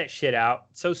 Cut that shit out.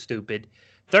 It's so stupid.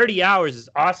 30 Hours is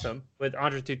awesome with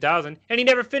Andre 2000, and he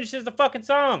never finishes the fucking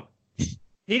song.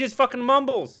 He just fucking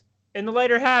mumbles in the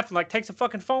later half and like takes a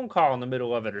fucking phone call in the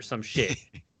middle of it or some shit.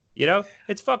 You know?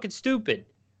 It's fucking stupid.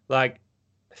 Like,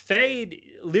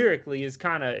 Fade lyrically is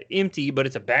kind of empty, but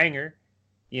it's a banger.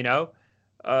 You know,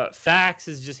 Facts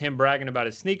is just him bragging about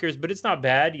his sneakers, but it's not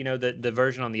bad. You know, the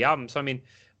version on the album. So I mean,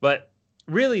 but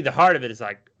really the heart of it is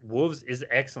like Wolves is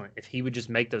excellent if he would just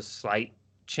make those slight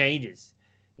changes.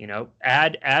 You know,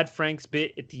 add Frank's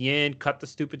bit at the end, cut the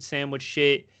stupid sandwich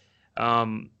shit.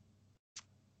 FML's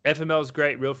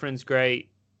great, Real Friends great,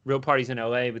 Real Parties in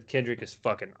LA with Kendrick is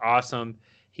fucking awesome.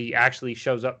 He actually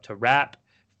shows up to rap.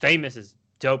 Famous is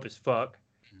dope as fuck.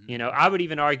 You know, I would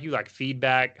even argue like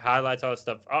Feedback, Highlights, all this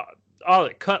stuff. All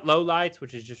it Cut Low Lights,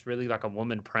 which is just really like a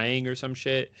woman praying or some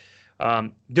shit.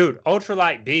 Dude,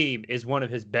 Ultralight Beam is one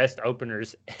of his best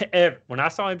openers ever. When I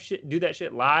saw him do that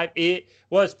shit live, it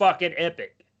was fucking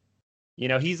epic. You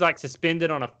know, he's like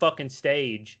suspended on a fucking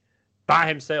stage by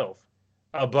himself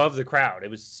above the crowd.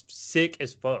 It was sick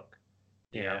as fuck.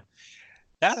 You know?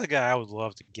 That's a guy I would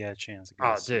love to get a chance to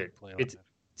go see dude, play it's live.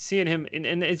 seeing him,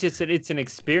 and it's just it's an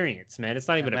experience, man. It's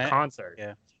not even a Man, concert.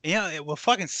 yeah. Yeah, what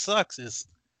fucking sucks is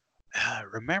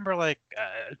remember like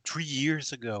 3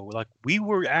 years ago, like we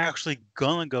were actually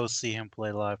gonna go see him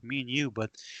play live, me and you, but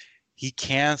he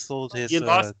canceled his You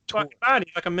lost his tour. fucking mind.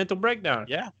 He had like a mental breakdown.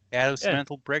 Yeah, he had a Yeah.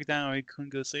 mental breakdown and he couldn't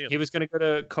go see it. He was going to go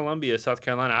to Columbia, South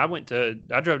Carolina.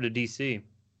 I drove to DC.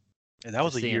 And that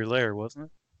was to a see year him. later, wasn't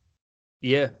it?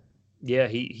 Yeah. Yeah.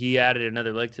 He added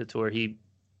another leg to the tour.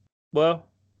 Well,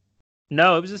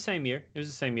 no, it was the same year. It was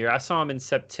the same year. I saw him in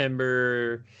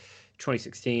September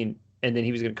 2016, and then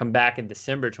he was going to come back in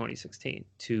December 2016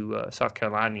 to South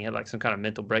Carolina. And he had like some kind of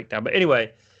mental breakdown. But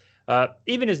anyway,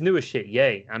 even his newest shit,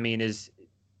 Yay. I mean, it's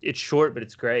short, but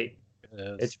it's great.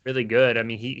 It's really good. I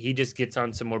mean, he just gets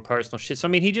on some more personal shit. So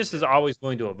I mean, he just is always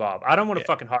going to evolve. I don't want to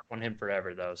fucking harp on him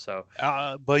forever though. So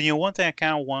but you know, one thing I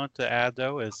kind of wanted to add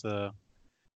though is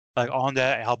like on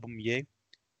that album, Yay,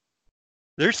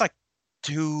 there's like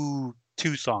two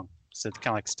songs that kind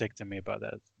of like stick to me about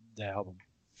that album.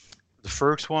 The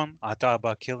first one, I Thought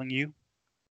About Killing You,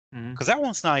 because that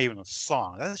one's not even a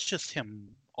song. That's just him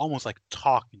almost like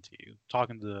talking to you,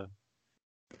 talking to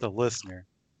the listener.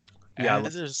 Yeah, And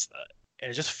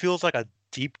it just feels like a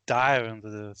deep dive into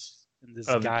this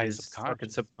guy's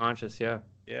subconscious. Yeah,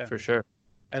 for sure.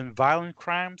 And Violent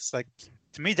Crimes, like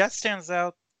to me, that stands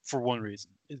out for one reason,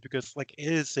 is because like it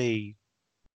is a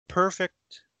perfect.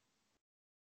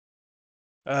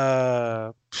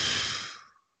 I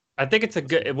think it's a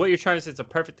good. What you're trying to say, it's a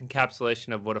perfect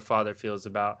encapsulation of what a father feels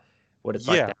about what it's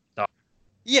like to have a daughter.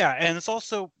 Yeah, and it's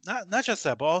also not just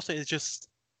that, but also it's just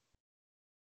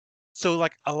so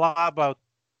like a lot about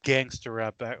gangster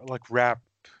rap, like rap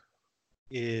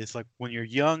is like when you're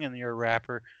young and you're a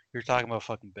rapper, you're talking about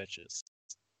fucking bitches.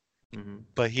 Mm-hmm.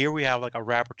 But here we have like a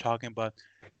rapper talking about,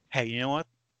 hey, you know what?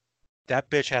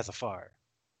 That bitch has a fire,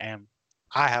 and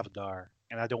I have a daughter,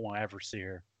 and I don't want to ever see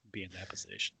her be in that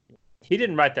position. He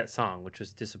didn't write that song, which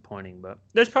was disappointing, but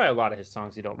there's probably a lot of his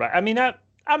songs he don't write. I mean,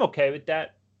 I'm okay with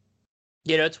that.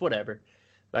 You know, it's whatever.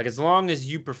 Like, as long as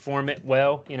you perform it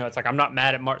well, you know, it's like I'm not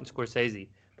mad at Martin Scorsese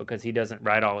because he doesn't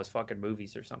write all his fucking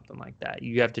movies or something like that.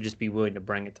 You have to just be willing to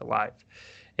bring it to life.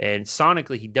 And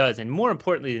sonically, he does. And more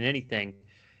importantly than anything,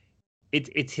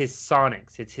 it's his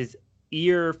sonics. It's his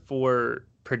ear for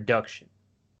production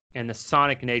and the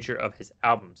sonic nature of his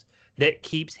albums that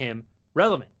keeps him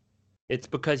relevant. It's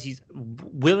because he's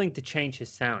willing to change his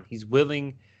sound. He's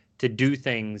willing to do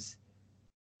things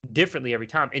differently every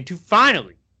time. And to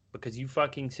finally, because you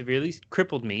fucking severely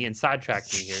crippled me and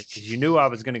sidetracked me here, because you knew I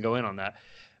was going to go in on that.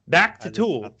 Back to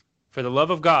Tool, for the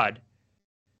love of God.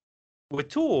 With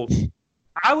Tool,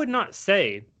 I would not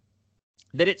say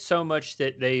that it's so much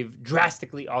that they've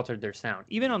drastically altered their sound,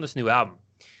 even on this new album.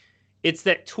 It's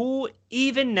that Tool,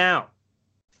 even now,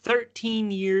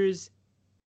 13 years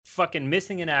fucking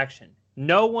missing in action,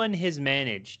 no one has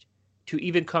managed to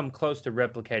even come close to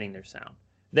replicating their sound.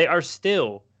 They are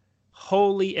still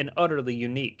wholly and utterly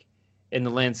unique in the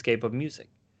landscape of music.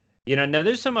 You know, now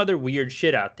there's some other weird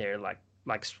shit out there like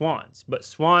Swans, but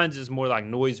Swans is more like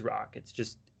noise rock.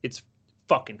 It's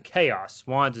fucking chaos.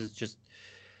 Swans is just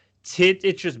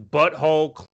it's just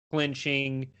butthole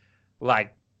clenching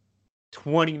like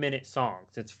 20-minute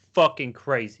songs. It's fucking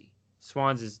crazy.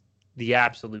 Swans is the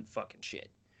absolute fucking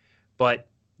shit. But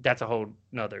that's a whole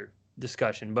nother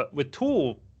discussion. But with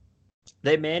Tool,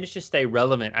 they managed to stay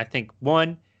relevant. I think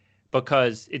one,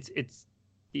 because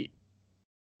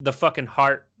the fucking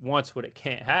heart wants what it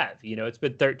can't have. You know, it's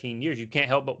been 13 years. You can't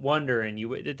help but wonder. And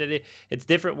it's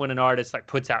different when an artist like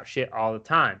puts out shit all the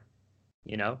time,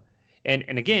 you know? And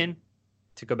again,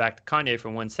 to go back to Kanye for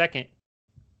 1 second,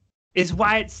 is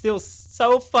why it's still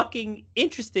so fucking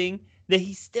interesting that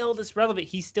he's still this relevant.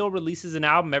 He still releases an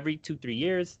album every 2-3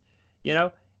 years, you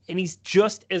know? And he's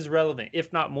just as relevant,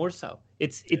 if not more so.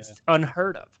 It's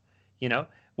unheard of, you know?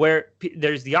 Where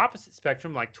there's the opposite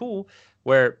spectrum, like Tool,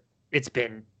 where it's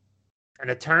been an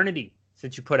eternity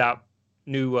since you put out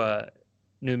new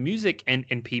music,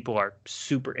 and people are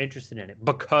super interested in it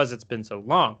because it's been so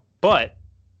long. But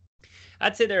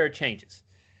I'd say there are changes.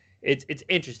 It's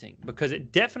interesting because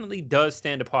it definitely does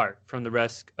stand apart from the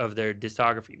rest of their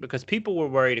discography, because people were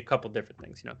worried a couple different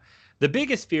things. You know, the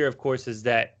biggest fear, of course, is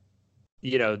that,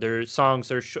 you know, their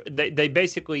songs are they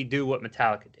basically do what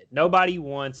Metallica did. Nobody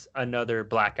wants another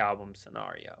Black Album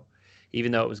scenario,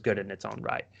 even though it was good in its own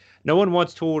right. No one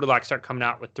wants Tool to like start coming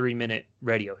out with 3-minute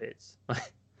radio hits.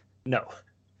 No.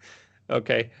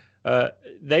 Okay.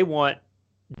 They want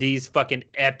these fucking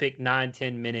epic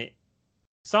 9-10 minute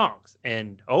songs,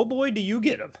 and oh boy, do you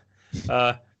get them.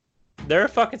 They're a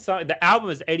fucking song. The album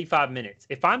is 85 minutes.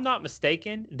 If I'm not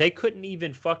mistaken, they couldn't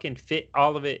even fucking fit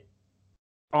all of it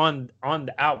on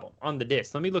the album, on the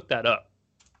disc. Let me look that up.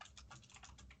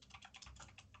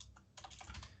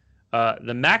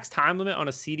 The max time limit on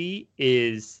a CD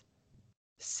is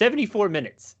 74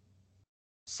 minutes.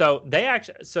 So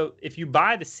if you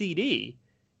buy the CD,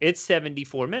 it's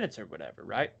 74 minutes or whatever,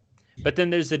 right? But then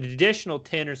there's an additional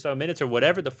 10 or so minutes or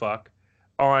whatever the fuck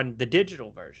on the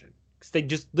digital version, because they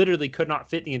just literally could not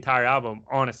fit the entire album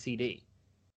on a CD.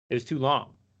 It was too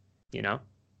long, you know?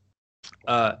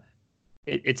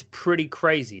 It's pretty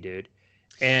crazy, dude.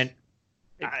 And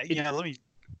let me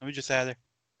just add there.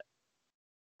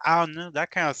 I don't know. That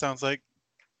kind of sounds like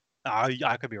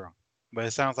I could be wrong, but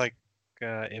it sounds like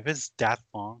if it's that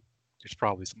long, there's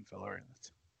probably some filler in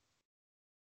it.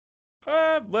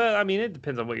 Well, I mean, it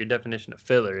depends on what your definition of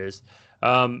filler is.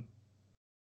 I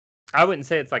wouldn't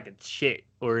say it's like a shit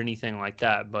or anything like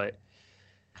that, but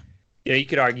you know, you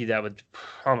could argue that with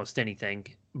almost anything,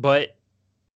 but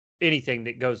anything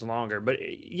that goes longer. But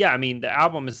yeah, I mean, the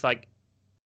album is like,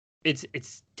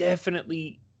 it's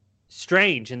definitely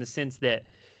strange in the sense that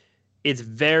it's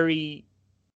very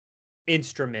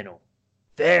instrumental,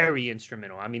 very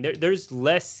instrumental. I mean, there's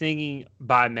less singing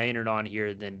by Maynard on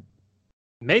here than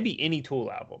maybe any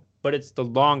Tool album, but it's the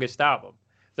longest album.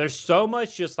 There's so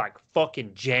much just like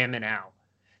fucking jamming out.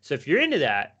 So if you're into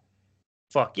that,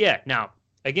 fuck yeah. Now,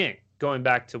 again, going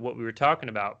back to what we were talking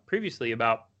about previously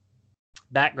about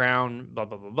background, blah,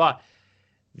 blah, blah, blah.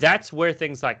 That's where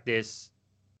things like this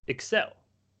excel,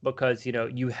 because, you know,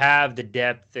 you have the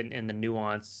depth and the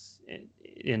nuance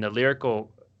in the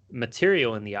lyrical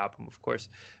material in the album, of course.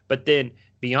 But then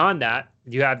beyond that,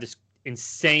 you have this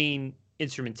insane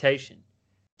instrumentation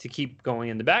to keep going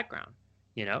in the background,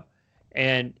 you know?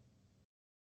 And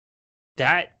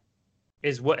that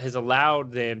is what has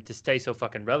allowed them to stay so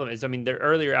fucking relevant. I mean, their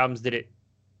earlier albums did it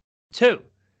too,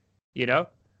 you know?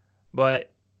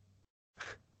 But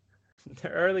the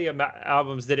early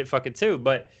albums did it fucking too.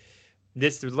 But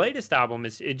this latest album,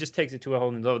 it just takes it to a whole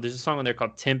new level. There's a song on there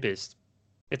called Tempest.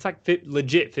 It's like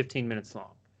legit 15 minutes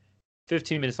long.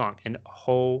 15 minutes long. And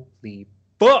holy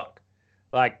fuck.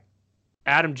 Like,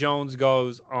 Adam Jones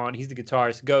goes on, he's the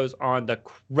guitarist, goes on the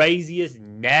craziest,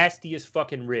 nastiest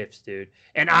fucking riffs, dude.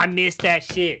 And I miss that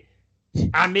shit.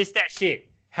 I miss that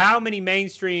shit. How many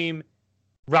mainstream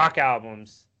rock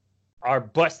albums are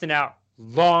busting out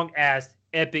long-ass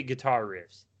epic guitar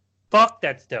riffs? Fuck,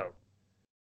 that's dope.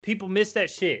 People miss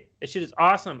that shit. That shit is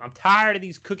awesome. I'm tired of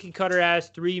these cookie-cutter-ass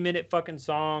 3-minute fucking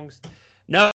songs.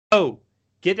 No.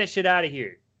 Get that shit out of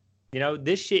here. You know,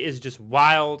 this shit is just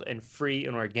wild and free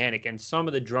and organic. And some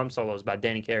of the drum solos by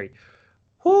Danny Carey,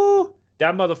 whoo,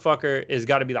 that motherfucker has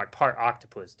got to be like part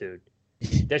octopus, dude.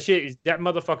 That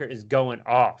motherfucker is going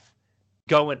off.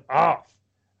 Going off.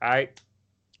 All right?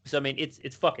 So, I mean,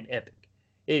 it's fucking epic.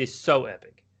 It is so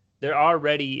epic. There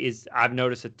already is, I've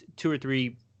noticed 2 or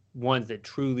 3 ones that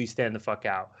truly stand the fuck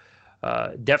out.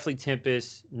 Definitely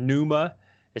Tempest. Numa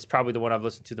is probably the one I've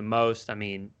listened to the most. I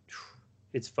mean,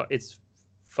 it's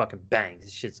fucking bangs.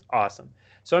 This shit's awesome.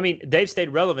 So I mean, they've stayed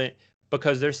relevant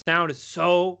because their sound is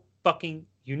so fucking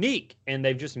unique, and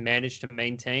they've just managed to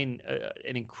maintain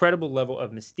an incredible level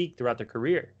of mystique throughout their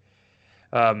career.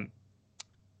 And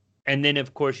then,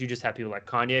 of course, you just have people like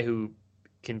Kanye who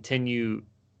continue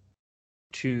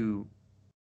to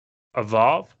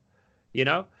evolve. You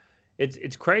know,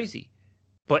 it's crazy.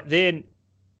 But then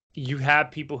you have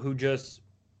people who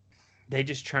they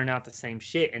just churn out the same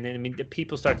shit, and then I mean the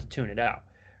people start to tune it out,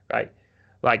 right?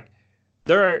 Like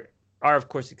there are of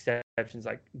course exceptions.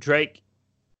 Like Drake,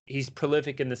 he's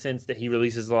prolific in the sense that he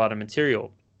releases a lot of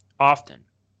material often,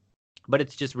 but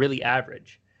it's just really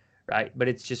average, right? But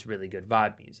it's just really good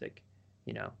vibe music,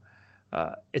 you know.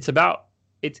 It's about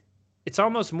it's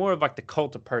almost more of like the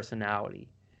cult of personality.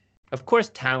 Of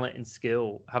course, talent and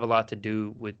skill have a lot to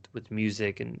do with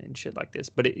music and shit like this.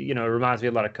 But it, you know, it reminds me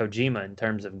a lot of Kojima in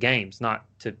terms of games. Not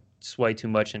to sway too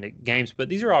much into games, but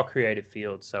these are all creative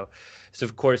fields. So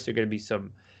of course there are going to be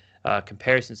some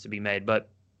comparisons to be made. But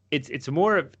it's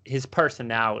more of his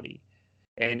personality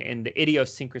and the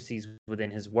idiosyncrasies within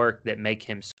his work that make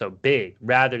him so big,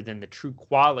 rather than the true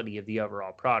quality of the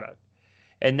overall product.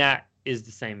 And that is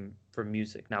the same for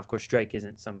music. Now, of course, Drake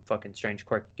isn't some fucking strange,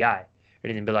 quirky guy or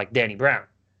anything, but like Danny Brown,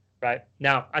 right?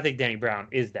 Now, I think Danny Brown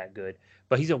is that good,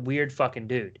 but he's a weird fucking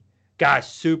dude.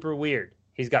 Guy's super weird.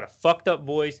 He's got a fucked up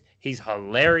voice. He's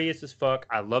hilarious as fuck.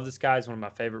 I love this guy. He's one of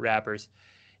my favorite rappers,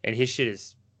 and his shit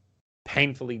is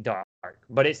painfully dark,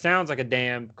 but it sounds like a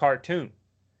damn cartoon,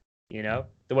 you know?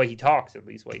 The way he talks, at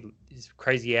least, his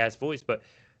crazy ass voice, but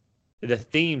the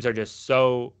themes are just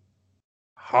so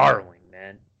harrowing,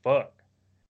 man. Fuck,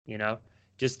 you know?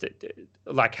 Just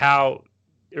like how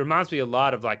it reminds me a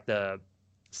lot of like the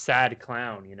sad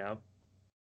clown, you know,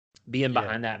 being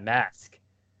behind that mask,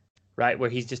 right? Where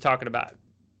he's just talking about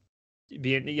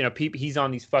being, you know, he's on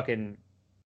these fucking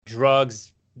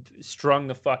drugs, strung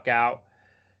the fuck out,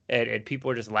 and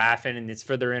people are just laughing, and it's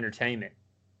for their entertainment.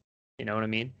 You know what I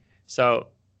mean? So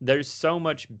there's so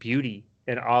much beauty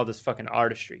in all this fucking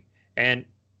artistry, and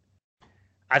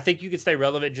I think you can stay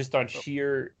relevant just on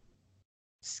sheer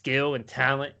skill and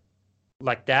talent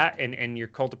like that, and your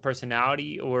cult of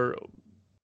personality, or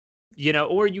you know,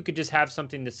 or you could just have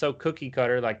something that's so cookie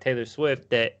cutter like Taylor Swift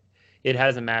that it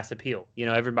has a mass appeal. You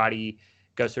know, everybody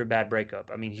goes through a bad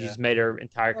breakup. I mean, she's made her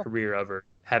entire career over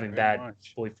having bad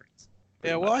boyfriends.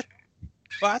 Yeah, well,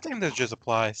 I think that just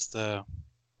applies to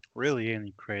really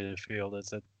any creative field. Is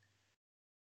that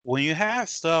when you have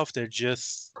stuff that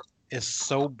just is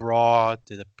so broad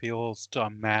that appeals to a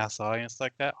mass audience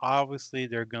like that, obviously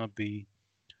they're gonna be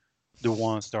the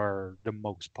ones that are the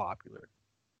most popular,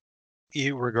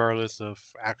 regardless of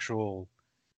the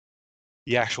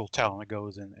actual talent that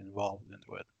goes involved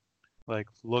into it. Like,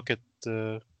 look at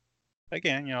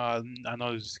again, you know, I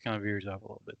know this kind of veers off a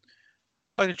little bit,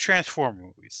 like the Transform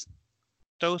movies.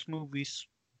 Those movies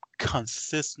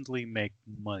consistently make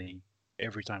money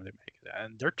every time they make it,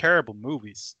 and they're terrible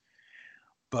movies.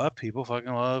 But people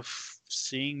fucking love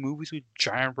seeing movies with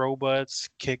giant robots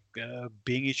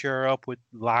beating each other up with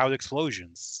loud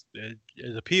explosions. It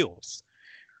appeals.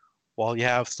 While you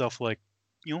have stuff like,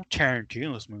 you know,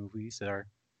 Tarantino's movies that are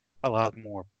a lot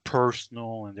more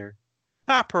personal, and they're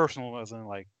not personal as in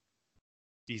like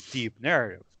these deep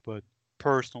narratives, but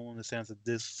personal in the sense that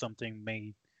this is something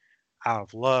made out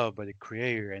of love by the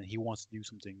creator, and he wants to do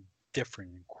something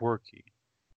different and quirky.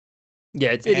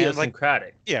 Yeah, it's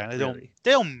idiosyncratic. Like, yeah, they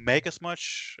don't make as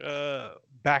much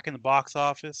back in the box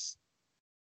office,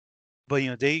 but you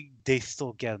know they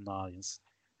still get an audience.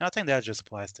 And I think that just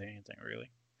applies to anything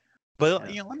really. But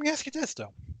you know, let me ask you this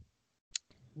though: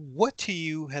 what to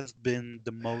you has been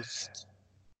the most?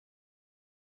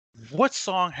 What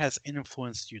song has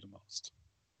influenced you the most,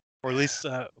 or at least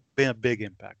been a big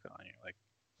impact on you? Like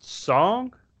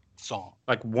song,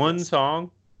 like one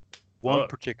song, one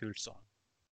particular song.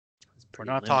 We're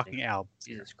not talking albums.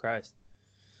 Jesus Christ.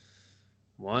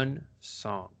 One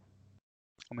song.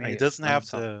 I mean, it doesn't have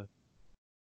to.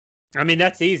 I mean,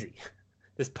 that's easy.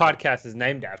 This podcast is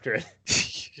named after it.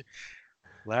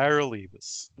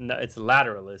 Lateralibus. No, it's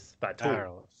Lateralus by Tool.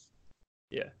 Lateralus.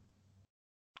 Yeah.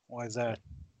 Why is that?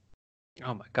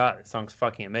 Oh my God, that song's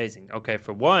fucking amazing. Okay,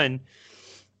 for one,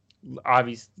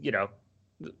 obviously, you know,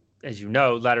 as you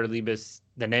know, Lateralibus,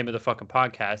 the name of the fucking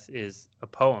podcast, is a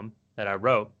poem that I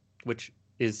wrote, which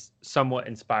is somewhat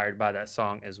inspired by that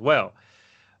song as well.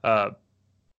 And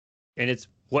it's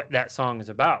what that song is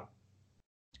about.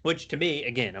 Which to me,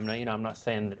 again, I'm not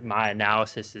saying that my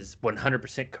analysis is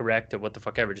 100% correct or what the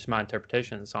fuck ever, just my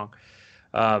interpretation of the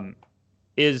song,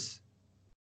 is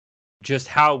just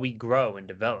how we grow and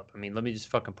develop. I mean, let me just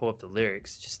fucking pull up the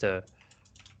lyrics just to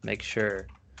make sure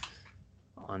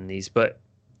on these. But,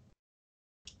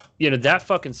 that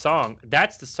fucking song,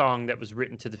 that's the song that was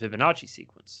written to the Fibonacci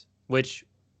sequence, which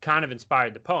kind of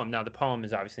inspired the poem. Now, the poem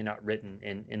is obviously not written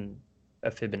in a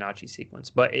Fibonacci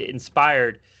sequence, but it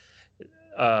inspired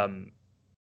the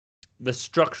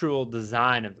structural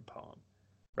design of the poem,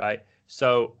 right?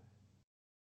 So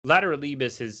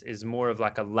Lateralibus is more of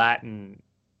like a Latin.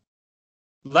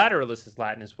 Lateralis is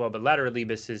Latin as well, but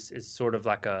Lateralibus is sort of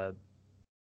like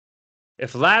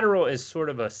if lateral is sort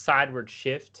of a sideward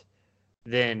shift,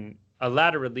 then a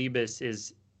Lateralibus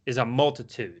is a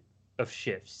multitude of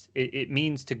shifts. It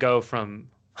means to go from,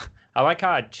 I like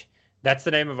how that's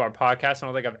the name of our podcast. I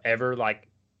don't think I've ever like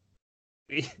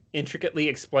intricately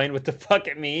explained what the fuck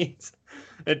it means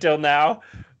until now.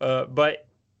 But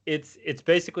it's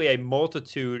basically a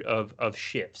multitude of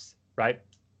shifts, right?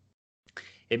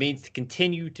 It means to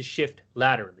continue to shift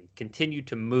laterally, continue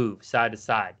to move side to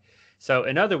side. So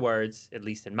in other words, at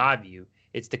least in my view,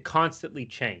 it's to constantly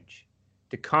change,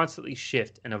 to constantly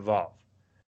shift and evolve,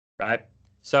 right?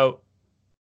 So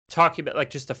talking about like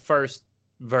just the first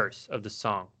verse of the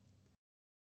song,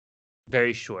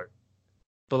 very short.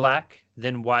 Black,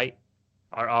 then white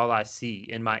are all I see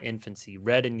in my infancy.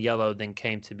 Red and yellow then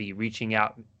came to be, reaching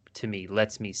out to me,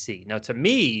 lets me see. Now, to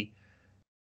me,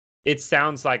 it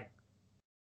sounds like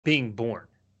being born.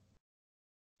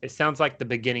 It sounds like the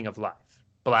beginning of life.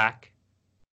 Black,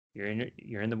 you're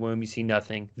in the womb, you see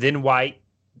nothing. Then white,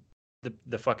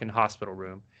 the fucking hospital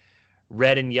room.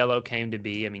 Red and yellow came to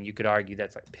be. I mean, you could argue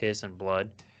that's like piss and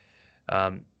blood.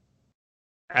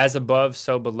 As above,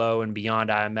 so below and beyond,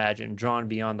 I imagine, drawn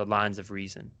beyond the lines of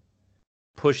reason.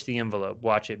 Push the envelope,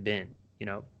 watch it bend.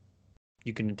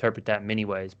 You can interpret that in many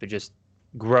ways, but just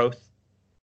growth,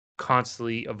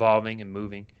 constantly evolving and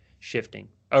moving, shifting.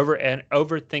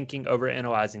 Overthinking,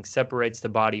 overanalyzing separates the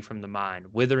body from the mind,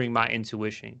 withering my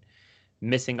intuition,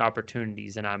 missing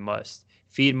opportunities, and I must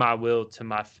feed my will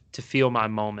to feel my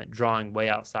moment, drawing way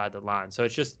outside the line. So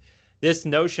it's just this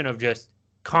notion of just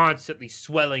constantly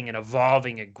swelling and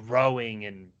evolving and growing,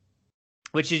 and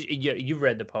which is, you've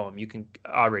read the poem, you can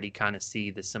already kind of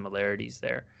see the similarities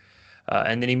there.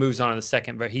 And then he moves on to the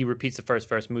second verse. He repeats the first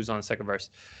verse, moves on to the second verse.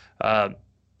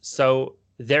 So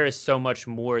there is so much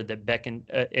more that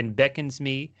beckons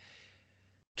me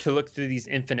to look through these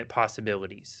infinite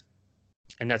possibilities.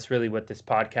 And that's really what this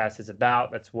podcast is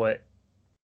about. That's what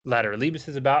Lateralibus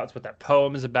is about. It's what that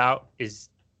poem is about, is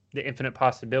the infinite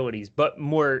possibilities. But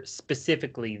more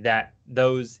specifically, that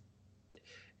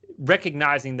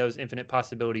recognizing those infinite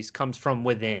possibilities comes from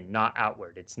within, not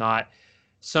outward. It's not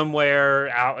somewhere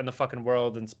out in the fucking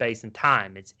world and space and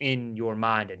time. It's in your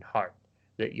mind and heart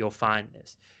that you'll find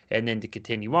this. And then to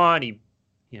continue on, he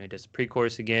does the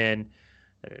pre-chorus again,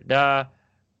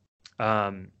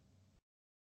 and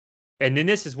then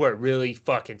this is where it really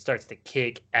fucking starts to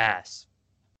kick ass.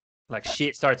 Like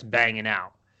shit starts banging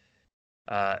out.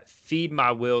 Feed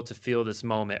my will to feel this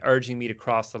moment, urging me to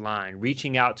cross the line,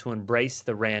 reaching out to embrace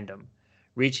the random,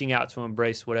 reaching out to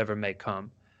embrace whatever may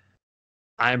come.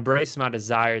 I embrace my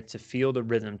desire to feel the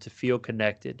rhythm, to feel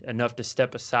connected, enough to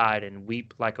step aside and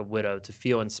weep like a widow, to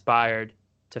feel inspired,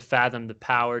 to fathom the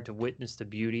power, to witness the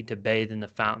beauty, to bathe in the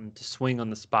fountain, to swing on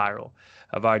the spiral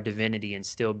of our divinity and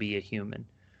still be a human.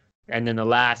 And then the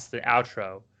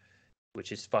outro,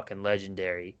 which is fucking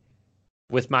legendary.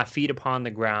 With my feet upon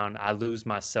the ground, I lose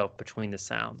myself between the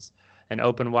sounds and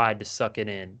open wide to suck it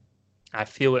in. I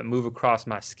feel it move across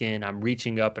my skin. I'm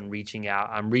reaching up and reaching out.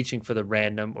 I'm reaching for the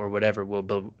random or whatever will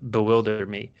bewilder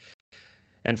me.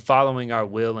 And following our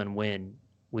will and win,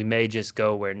 we may just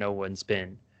go where no one's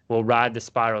been. We'll ride the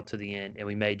spiral to the end, and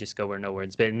we may just go where no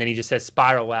one's been. And then he just says,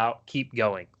 spiral out, keep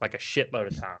going, like a shitload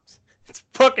of times. It's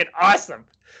fucking awesome.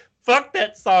 Fuck,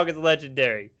 that song is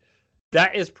legendary.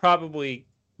 That is probably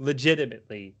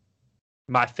legitimately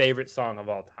my favorite song of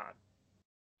all time.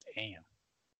 Damn.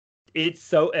 It's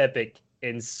so epic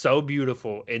and so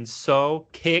beautiful and so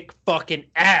kick fucking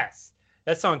ass.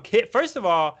 That song, first of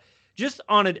all, just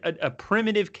on a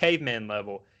primitive caveman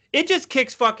level, it just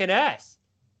kicks fucking ass.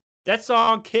 That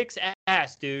song kicks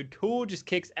ass, dude. Tool just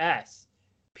kicks ass.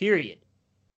 Period.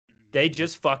 They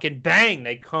just fucking bang.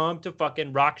 They come to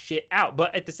fucking rock shit out.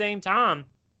 But at the same time,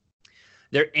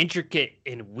 they're intricate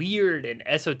and weird and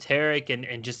esoteric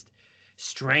and just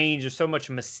strange. There's so much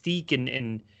mystique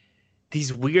and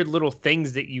these weird little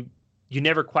things that you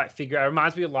never quite figure out. It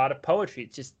reminds me a lot of poetry.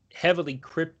 It's just heavily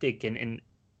cryptic and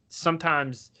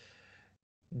sometimes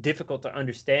difficult to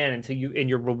understand until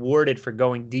you're rewarded for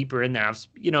going deeper in there.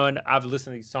 And I've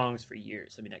listened to these songs for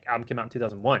years. I mean, like, album came out in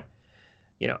 2001.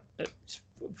 you know,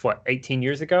 what, 18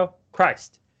 years ago?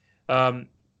 Christ. Um,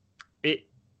 it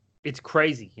it's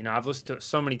crazy. You know, I've listened to it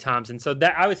so many times, and so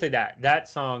that I would say that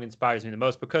song inspires me the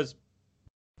most because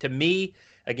to me,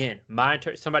 again,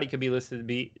 somebody could be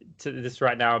listening to this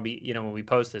right now and be, you know, when we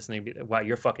post this and they'd be, wow,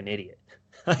 you're a fucking idiot.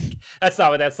 That's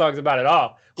not what that song's about at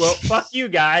all. Well, fuck you,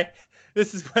 guy.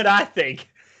 This is what I think.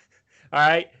 All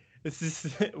right. This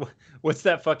is what's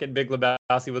that fucking Big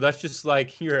Lebowski? Well, that's just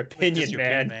like your opinion,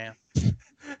 man.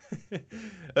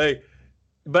 Like,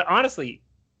 but honestly,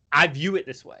 I view it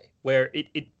this way, where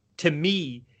it to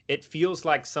me it feels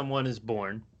like someone is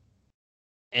born,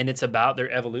 and it's about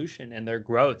their evolution and their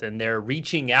growth, and they're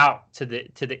reaching out to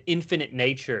the infinite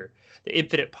nature, the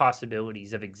infinite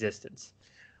possibilities of existence.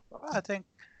 Well,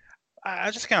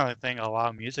 I just kind of think a lot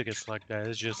of music is like that.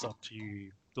 It's just up to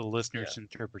you, the listener's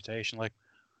interpretation. Like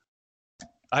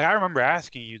I remember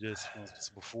asking you this once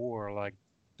before, like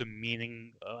the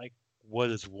meaning, like what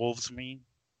does wolves mean,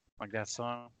 like that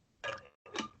song.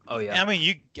 Oh yeah. And I mean,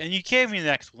 you gave me an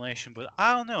explanation, but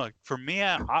I don't know. Like, for me,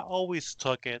 I always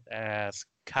took it as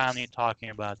Kanye talking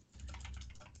about,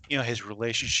 you know, his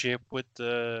relationship with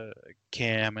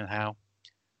Kim and how,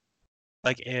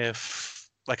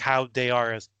 how they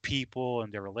are as people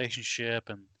and their relationship,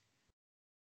 and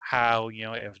how, you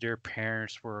know, if their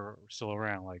parents were still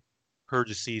around, like her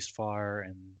deceased father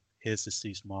and his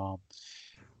deceased mom,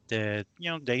 that, you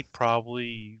know, they'd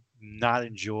probably not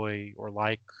enjoy or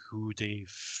like who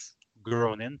they've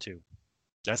grown into.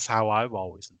 That's how I've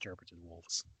always interpreted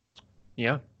wolves.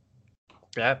 Yeah.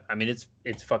 Yeah. I mean,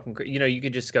 it's fucking, you know, you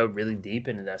could just go really deep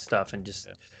into that stuff and just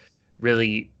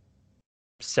really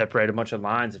separate a bunch of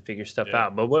lines and figure stuff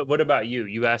out. But what about you?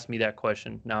 You asked me that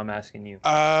question. Now I'm asking you.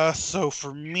 So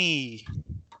for me,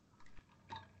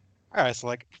 all right, so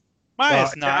like mine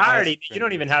is not. You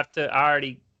don't even have to. I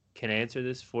already can answer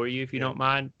this for you if you don't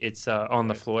mind. It's on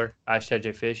the floor. I said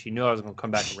J Fish. You knew I was gonna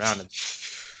come back around.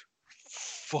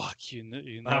 Fuck you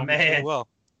know my man. Well.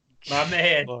 My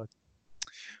man.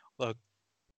 Look,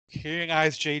 hearing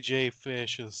Ice JJ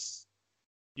Fish's,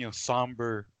 you know,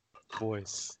 somber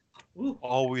voice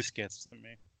always gets to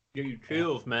me. Give you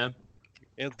chills, man.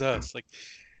 It does. Like,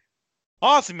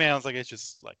 honestly, man, it's like, it's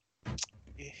just like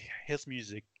his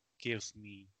music gives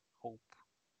me hope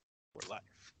for life.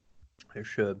 It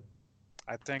should.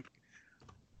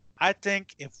 I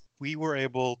think if we were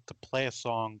able to play a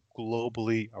song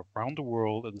globally around the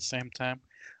world at the same time,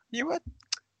 you know what?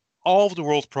 All of the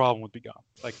world's problem would be gone.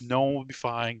 Like, no one would be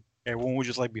fine. Everyone would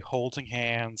just like be holding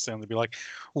hands and they'd be like,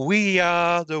 "We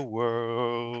are the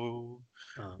world.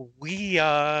 We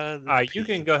are." All right, you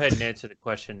can go ahead and answer the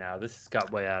question now. This has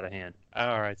got way out of hand.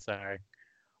 All right, sorry.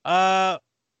 Yeah,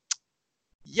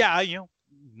 you know,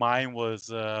 mine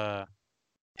was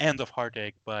 "End of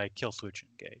Heartache" by Killswitch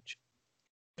Engage.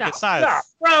 It's not,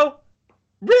 bro.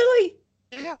 Really?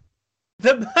 Yeah.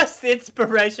 The most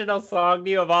inspirational song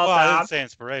to you of all time. I didn't say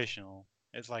inspirational.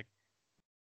 It's like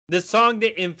the song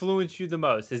that influenced you the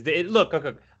most is look,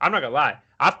 I'm not gonna lie.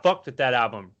 I fucked with that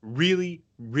album really,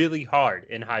 really hard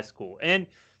in high school, and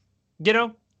you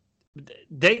know,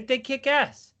 they kick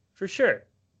ass for sure.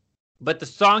 But the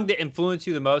song that influenced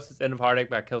you the most is "End of Heartache"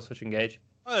 by Killswitch Engage.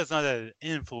 Well, it's not that it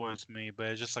influenced me, but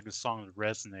it's just like the song that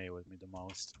resonated with me the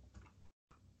most.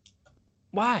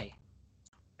 Why?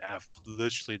 I have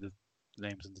literally the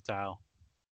names in the title.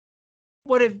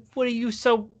 What are you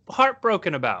so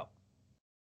heartbroken about?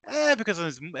 Because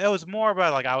it was more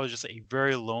about like I was just a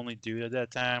very lonely dude at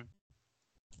that time,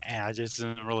 and I just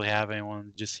didn't really have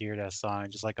anyone to just hear that song.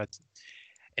 Just like I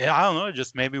don't know, it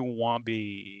just made me want to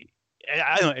be.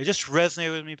 I don't know, it just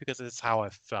resonated with me because it's how I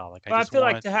felt. Like I feel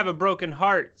like to have a broken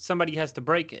heart, somebody has to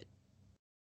break it.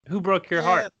 Who broke your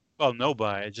heart? Well,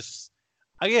 nobody.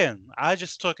 I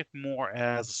just took it more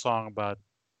as a song about,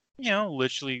 you know,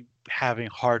 literally having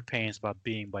heart pains about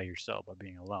being by yourself, by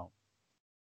being alone.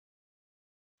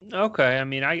 Okay, I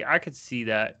mean, I could see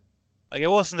that. Like, it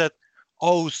wasn't that,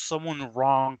 oh, someone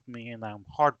wronged me and I'm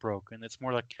heartbroken. It's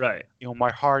more like, right, you know,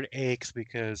 my heart aches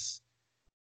because,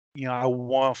 you know, I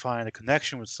want to find a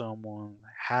connection with someone,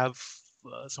 have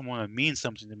someone that means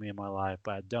something to me in my life,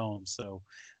 but I don't. So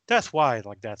that's why,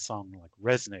 like, that song like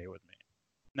resonated with me,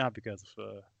 not because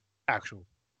of actual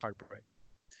heartbreak.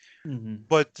 Mm-hmm.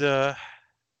 But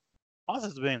also,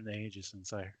 it's been ages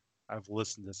since I've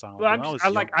listened to this song. Well,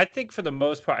 I think for the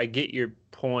most part, I get your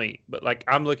point, but like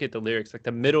I'm looking at the lyrics, like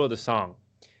the middle of the song,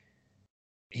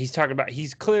 he's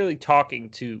clearly talking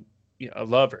to, you know, a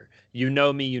lover. You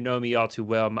know me all too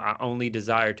well. My only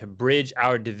desire to bridge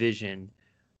our division.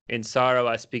 In sorrow,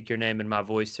 I speak your name, and my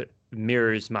voice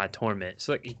mirrors my torment.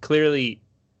 So like he clearly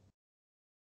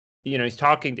He's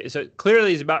talking to, so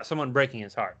clearly it's about someone breaking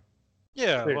his heart.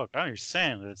 Yeah, Clearly. look, I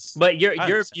understand this. But you're I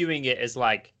understand. viewing it as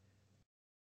like,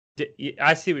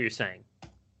 I see what you're saying.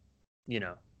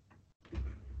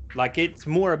 Like it's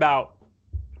more about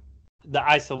the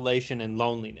isolation and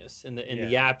loneliness and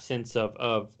the absence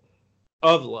of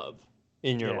love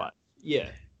in your life. Yeah.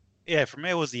 Yeah, for me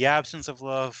it was the absence of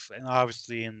love, and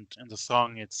obviously in the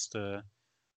song it's the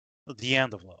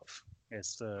end of love.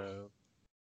 It's the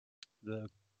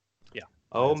yeah.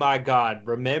 Oh my God!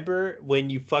 Remember when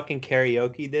you fucking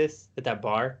karaoke this at that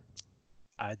bar?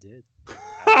 I did.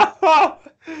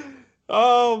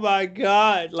 Oh my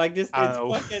God! Like this, I it's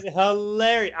know. fucking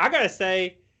hilarious. I gotta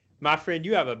say, my friend,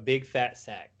 you have a big fat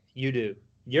sack. You do.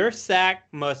 Your sack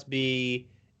must be.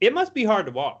 It must be hard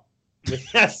to walk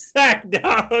with that sack,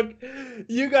 dog.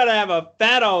 You gotta have a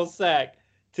fat old sack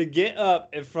to get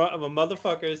up in front of a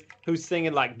motherfuckers who's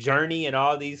singing like Journey and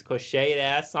all these cliched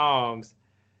ass songs,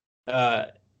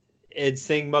 and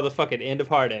sing motherfucking "End of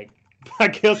Heartache" by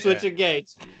Killswitch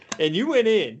Engage, and you went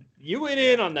in. You went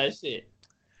in on that shit.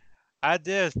 I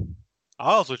did. I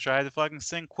also tried to fucking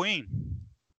sing Queen.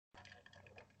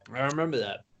 I remember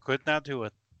that. Could not do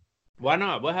it. Why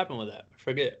not? What happened with that? I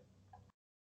forget.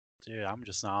 Dude, I'm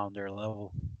just not on their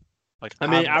level. Like I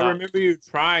mean, I remember you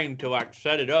trying to like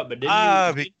set it up, but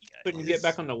couldn't you get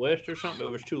back on the list or something?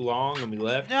 It was too long and we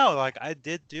left. No, like I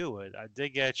did do it. I did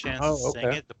get a chance to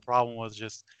sing it. The problem was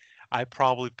just I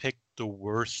probably picked the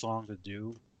worst song to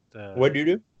do. What do you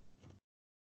do?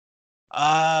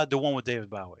 The one with David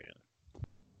Bowie.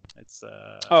 It's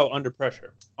Under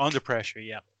Pressure. Under Pressure,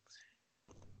 yeah.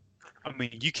 I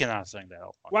mean, you cannot sing that.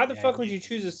 Why the fuck would you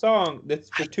choose a song that's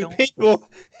for two people?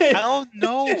 I don't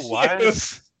know. Why?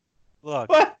 Look,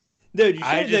 what? Dude, you should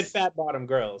have did Fat Bottom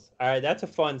Girls. All right, that's a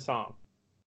fun song.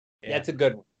 Yeah. That's a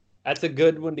good one. That's a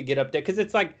good one to get up there because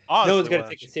it's like honestly, no one's gonna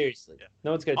take it seriously. Yeah.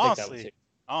 No one's gonna take that one seriously.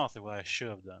 Honestly, what I should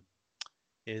have done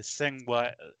is sing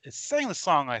the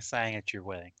song I sang at your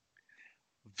wedding.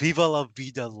 Viva la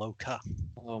vida loca.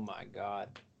 Oh my God.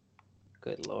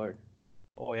 Good Lord.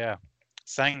 Oh yeah.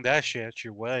 Sang that shit at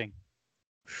your wedding.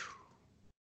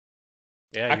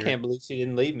 Yeah, I can't believe she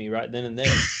didn't leave me right then and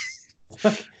there.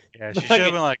 Yeah, she should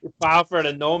have been like file for an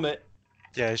annulment.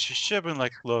 Yeah, she should have been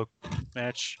like, look,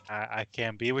 Mitch, I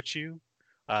can't be with you.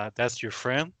 That's your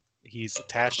friend. He's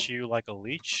attached to you like a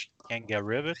leech. Can't get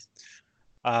rid of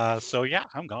it. So yeah,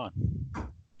 I'm gone.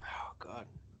 Oh God.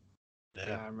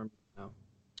 Yeah, I remember now.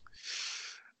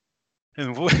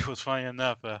 And what was funny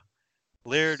enough,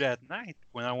 later that night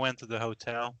when I went to the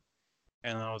hotel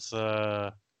and I was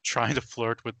trying to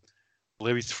flirt with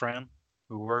Libby's friend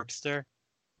who works there,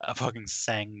 I fucking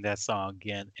sang that song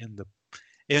again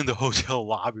in the hotel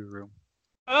lobby room.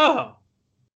 Oh.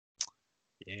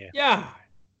 Yeah. Yeah.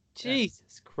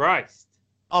 Jesus Christ.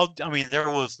 Oh, I mean,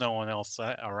 there was no one else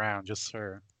around, just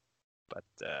her. But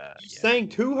you sang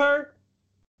to her?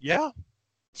 Yeah.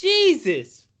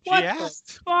 Jesus. What the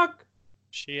fuck?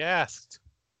 She asked.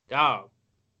 Dog.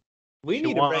 We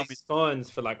need to raise funds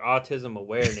for like autism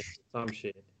awareness or some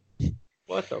shit.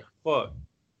 What the fuck?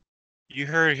 You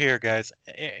heard it here, guys.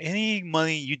 Any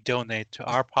money you donate to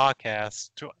our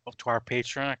podcast, to our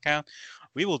Patreon account,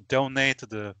 we will donate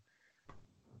to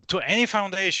any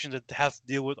foundation that has to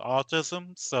deal with autism,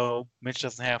 so Mitch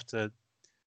doesn't have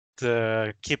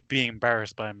to keep being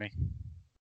embarrassed by me.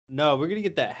 No, we're gonna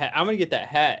get that hat. I'm gonna get that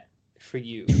hat for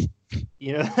you.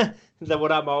 You know that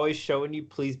what I'm always showing you.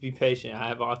 Please be patient. I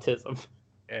have autism.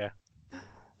 Yeah.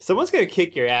 Someone's gonna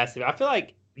kick your ass. I feel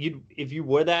like if you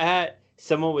wore that hat,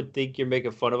 someone would think you're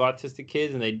making fun of autistic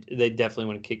kids, and they definitely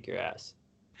want to kick your ass.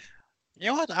 You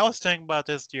know what? I was thinking about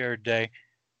this the other day,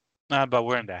 not about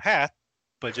wearing the hat,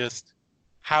 but just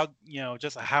how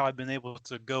I've been able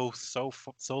to go so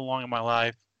long in my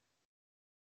life,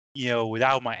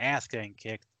 without my ass getting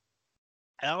kicked.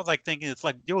 And I was like thinking, it's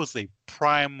like there was a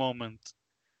prime moment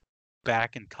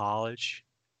back in college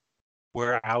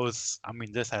where I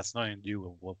mean, this has nothing to do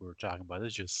with what we were talking about.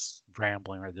 It's just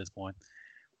rambling at this point.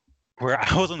 Where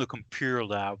I was on the computer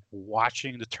lab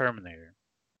watching The Terminator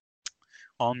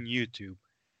on YouTube.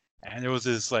 And there was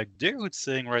this like dude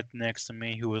sitting right next to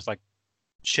me who was like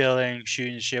chilling,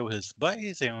 shooting shit with his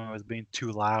buddies, and it was being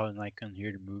too loud and I couldn't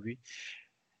hear the movie.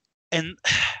 And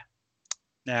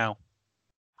now,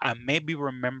 I may be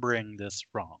remembering this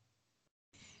wrong,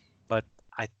 but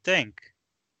I think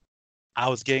I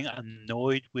was getting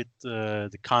annoyed with the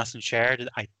constant share that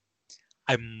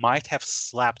I might have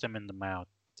slapped him in the mouth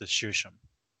to shush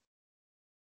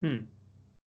him.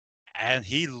 And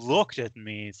he looked at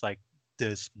me. It's like,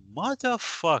 this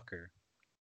motherfucker.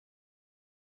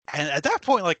 And at that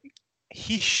point, like,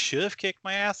 he should have kicked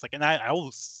my ass. Like, and I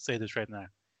will say this right now.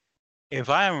 if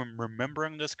I am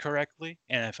remembering this correctly,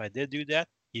 and if I did do that,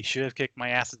 he should have kicked my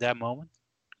ass at that moment,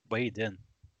 but he didn't.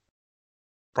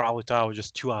 Probably thought I was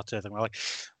just too autistic. I'm like,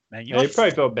 man, you know Yeah, you what?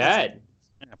 probably felt bad.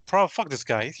 Yeah, probably fuck this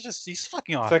guy. He's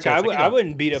fucking It's like autistic. I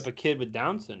wouldn't beat up a kid with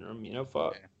Down syndrome,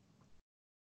 fuck.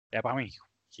 Yeah, but I mean,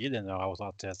 he didn't know I was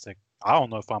autistic. I don't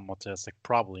know if I'm autistic.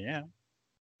 Probably am.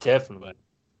 Definitely.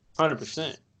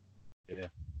 100%. Yeah.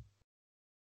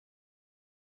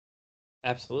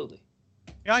 Absolutely.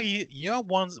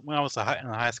 Once when I was in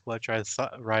high school, I tried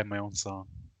to write my own song.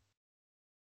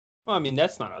 Well, I mean,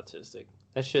 that's not autistic.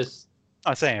 That's just.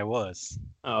 I'm saying it was.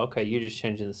 Oh, okay. You're just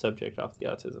changing the subject off the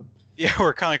autism. Yeah,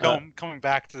 we're kind of coming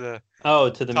back to the.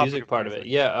 To the music part of it.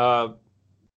 Yeah.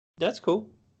 That's cool.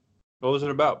 What was it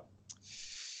about?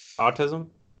 Autism?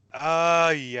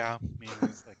 Yeah. I mean, it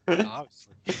was like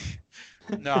obviously.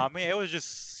 No, I mean it was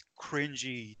just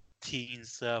cringy teen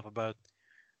stuff about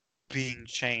being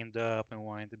chained up and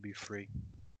wanting to be free.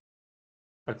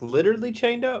 Like literally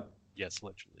chained up? Yes,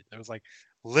 literally. There was like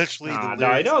literally.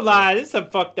 No, don't lie. This is some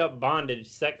fucked up bondage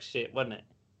sex shit, wasn't it?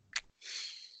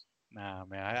 Nah,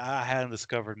 man. I hadn't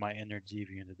discovered my inner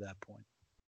deviant at that point.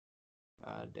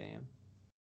 Damn.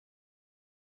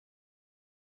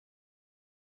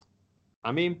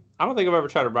 I mean, I don't think I've ever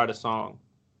tried to write a song.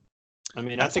 I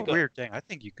mean, that's a weird thing. I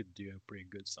think you could do a pretty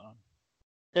good song.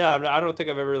 Yeah, I don't think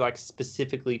I've ever like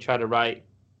specifically tried to write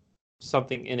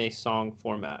something in a song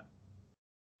format.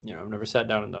 I've never sat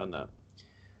down and done that.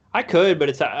 I could, but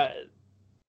it's like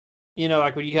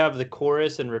when you have the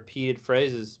chorus and repeated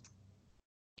phrases.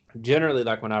 Generally,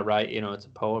 like when I write, it's a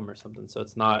poem or something, so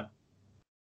it's not.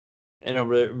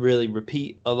 Really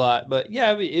repeat a lot, but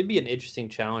yeah, it'd be an interesting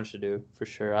challenge to do for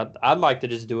sure. I'd like to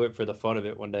just do it for the fun of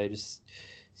it one day, just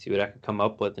see what I could come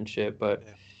up with and shit. But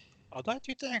don't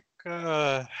you think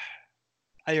there's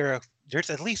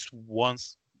at least one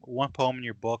poem in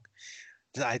your book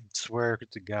that I swear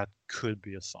to God could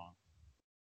be a song?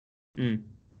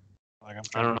 Like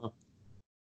I don't know.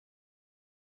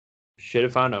 Shit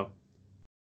if I know.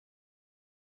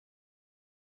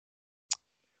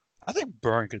 I think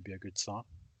Burn could be a good song.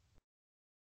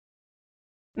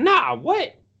 Nah,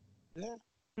 what? Yeah.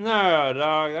 No,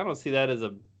 dog. I don't see that as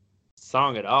a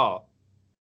song at all.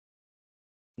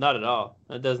 Not at all.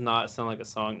 That does not sound like a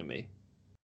song to me.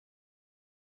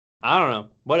 I don't know.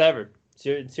 Whatever.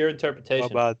 It's your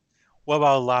interpretation. What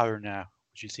about Louder Now?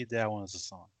 Would you see that one as a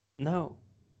song? No.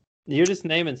 You're just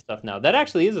naming stuff now. That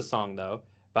actually is a song though,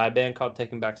 by a band called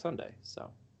Taking Back Sunday. So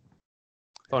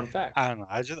fun fact. I don't know.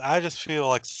 I just feel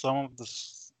like some of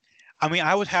this. I mean,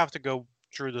 I would have to go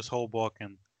through this whole book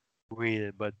and read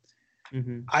it, but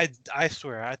I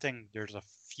swear I think there's a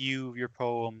few of your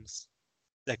poems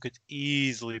that could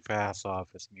easily pass off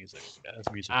as music.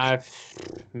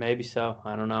 Maybe so.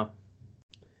 I don't know.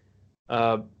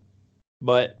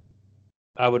 But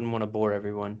I wouldn't want to bore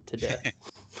everyone to death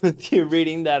with you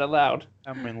reading that aloud.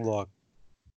 I mean, look,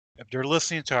 if they're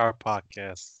listening to our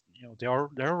podcast, they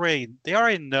already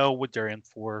know what they're in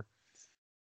for.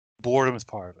 Boredom is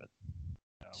part of it.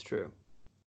 It's true.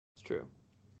 It's true.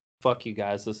 Fuck you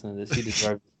guys listening to this. You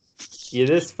deserve it. You're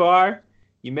this far.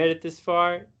 You made it this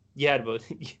far. You had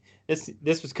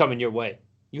this was coming your way.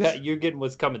 You're getting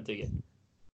what's coming to you.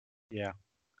 Yeah.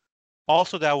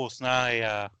 Also, that was not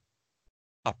a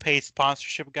paid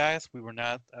sponsorship, guys. We were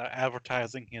not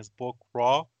advertising his book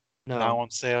Raw. No. Now on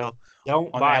sale.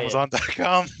 Don't on buy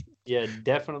Amazon.com. Yeah,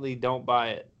 definitely don't buy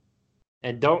it,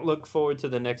 and don't look forward to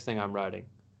the next thing I'm writing,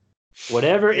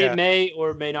 whatever it may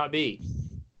or may not be.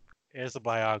 It's a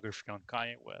biography on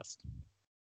Kanye West.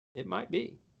 It might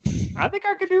be. I think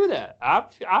I could do that.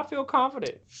 I feel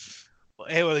confident.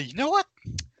 Well, you know what?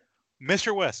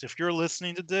 Mr. West, if you're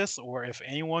listening to this, or if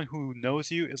anyone who knows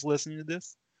you is listening to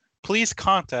this, please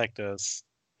contact us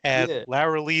at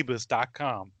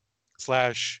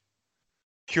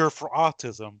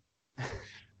larrylibas.com/cure-for-autism.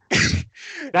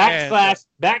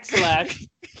 //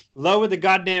 lower the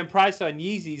goddamn price on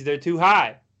Yeezys. They're too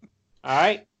high. All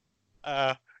right?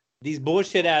 These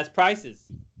bullshit ass prices.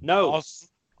 No.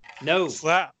 No.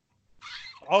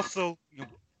 Also,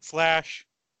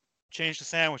 change the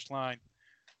sandwich line.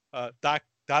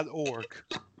 .org.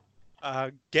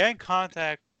 Get in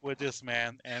contact with this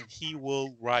man, and he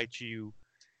will write you.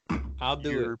 I'll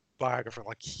do your biography.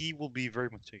 Like, he will be very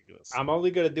meticulous. I'm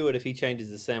only gonna do it if he changes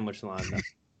the sandwich line, though.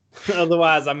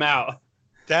 Otherwise, I'm out.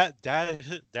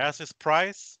 That's his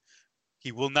price.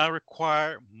 He will not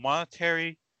require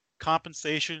monetary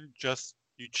compensation. Just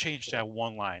you change that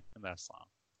one line in that song.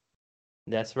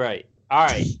 That's right. All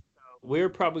right. We're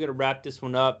probably gonna wrap this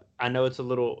one up. I know it's a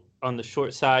little on the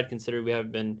short side considering we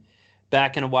haven't been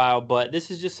back in a while, but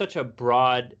this is just such a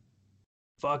broad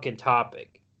fucking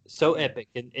topic, so epic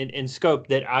in scope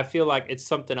that I feel like it's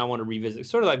something I want to revisit.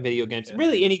 Sort of like video games, Yeah.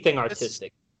 really anything It's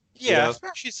artistic. You yeah, know?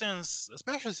 especially since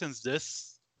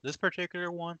this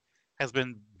particular one has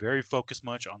been very focused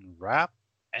much on rap,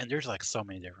 and there's like so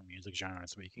many different music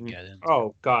genres we can get into.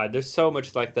 Oh God, there's so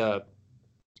much like the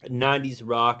 '90s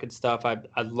rock and stuff. I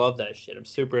love that shit. I'm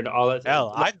super into all that.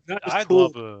 Hell, Not just I'd cool,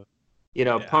 love a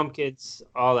yeah, Pumpkins,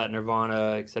 all that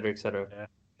Nirvana, et cetera, et cetera. yeah.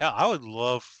 Hell, I would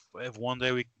love if one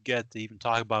day we could get to even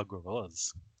talk about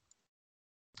gorillas.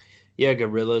 Yeah,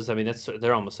 Gorillas. I mean,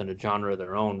 they're almost in a genre of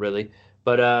their own, really.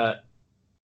 But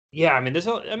yeah, there's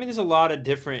a lot of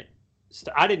different.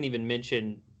 I didn't even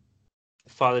mention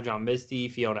Father John Misty,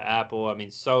 Fiona Apple. I mean,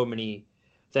 so many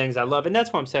things I love, and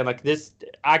that's why I'm saying like this.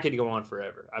 I could go on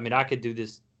forever. I mean, I could do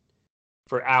this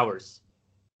for hours.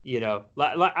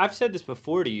 Like I've said this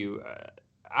before to you.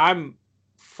 I'm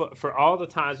for all the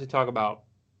times we talk about,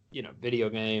 video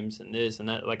games and this and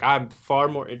that. Like I'm far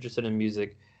more interested in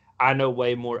music. I know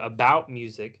way more about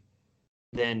music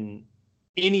than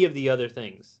any of the other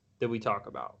things that we talk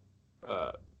about.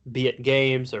 Uh, be it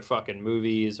games or fucking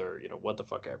movies or what the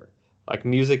fuck ever. Like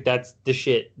music, that's the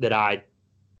shit that I'd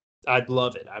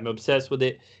love it. I'm obsessed with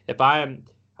it.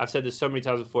 I've said this so many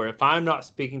times before. If I'm not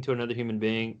speaking to another human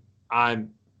being,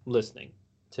 I'm listening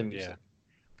to music. Yeah,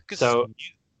 because So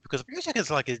because music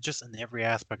is like it's just in every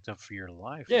aspect of your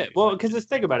life. yeah, Dude. well, Like, because let's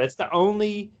think about it.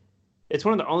 It's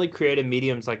one of the only creative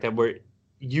mediums like that where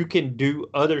you can do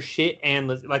other shit and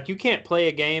like you can't play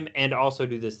a game and also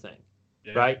do this thing,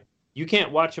 yeah, right? You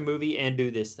can't watch a movie and do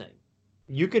this thing.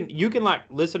 You can like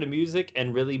listen to music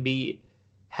and really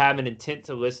have an intent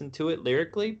to listen to it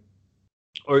lyrically,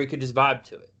 or you could just vibe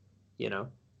to it, you know.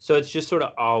 So it's just sort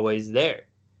of always there.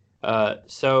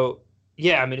 So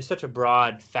yeah, I mean it's such a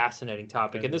broad, fascinating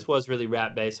topic, and this was really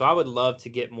rap based. So I would love to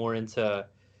get more into,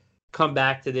 come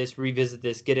back to this, revisit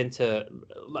this, get into.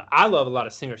 I love a lot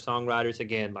of singer songwriters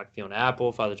again, like Fiona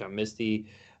Apple, Father John Misty,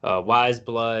 Wise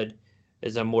Blood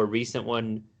is a more recent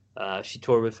one. She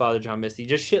toured with Father John Misty,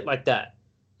 just shit like that.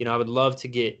 I would love to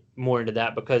get more into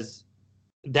that because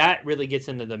that really gets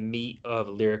into the meat of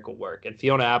lyrical work. And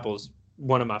Fiona Apple's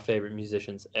one of my favorite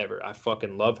musicians ever. I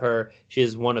fucking love her. She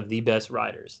is one of the best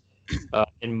writers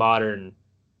in modern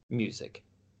music.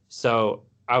 So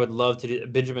I would love to do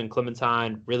Benjamin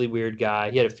Clementine, really weird guy.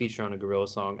 He had a feature on a Gorilla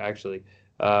song, actually.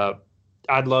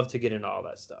 I'd love to get into all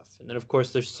that stuff. And then, of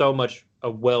course, there's so much a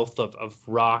wealth of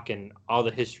rock and all the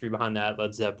history behind that.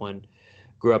 Led Zeppelin,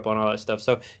 grew up on all that stuff.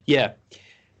 So, yeah,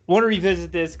 want to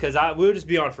revisit this because we'll just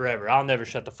be on forever. I'll never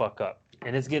shut the fuck up.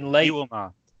 And it's getting late. you will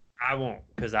not. I won't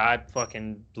because I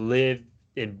fucking live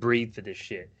and breathe for this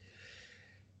shit.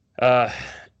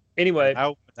 Anyway.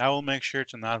 I will make sure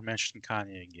to not mention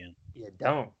Kanye again. Yeah,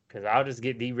 don't, because I'll just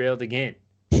get derailed again.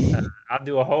 I'll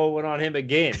do a whole one on him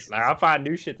again. Like I'll find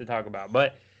new shit to talk about.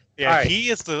 But yeah, right. he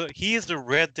is the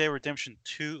Red Dead Redemption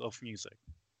 2 of music.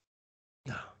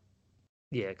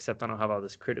 Yeah, except I don't have all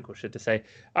this critical shit to say.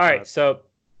 All right, so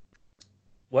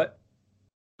what?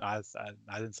 I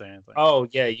didn't say anything. Oh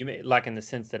yeah, you mean like in the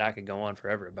sense that I could go on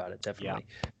forever about it, definitely.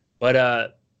 Yeah.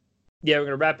 But yeah, we're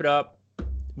gonna wrap it up.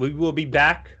 We will be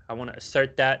back. I want to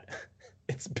assert that.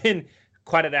 It's been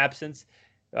quite an absence.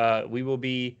 We will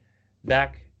be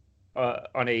back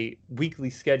on a weekly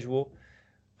schedule.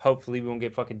 Hopefully we won't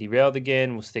get fucking derailed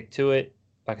again. We'll stick to it.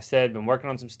 Like I said, been working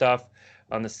on some stuff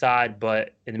on the side,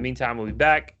 but in the meantime, we'll be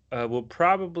back. We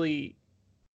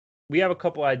have a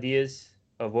couple ideas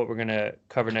of what we're going to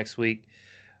cover next week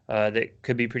that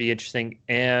could be pretty interesting.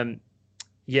 And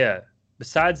yeah,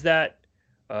 besides that,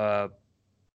 buy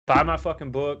my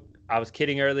fucking book. I was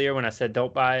kidding earlier when I said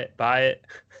don't buy it. Buy it.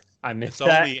 I missed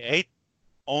that.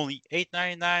 Only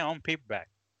 $8.99 on paperback.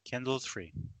 Kindle's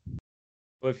free.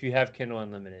 Well, if you have Kindle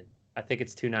Unlimited, I think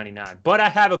it's $2.99. But I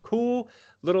have a cool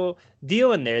little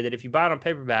deal in there that if you buy it on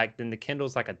paperback, then the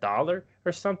Kindle's like $1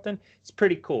 or something. It's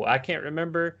pretty cool. I can't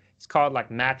remember. It's called like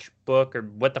Matchbook or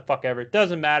what the fuck ever. It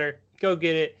doesn't matter. Go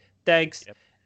get it. Thanks. Yep.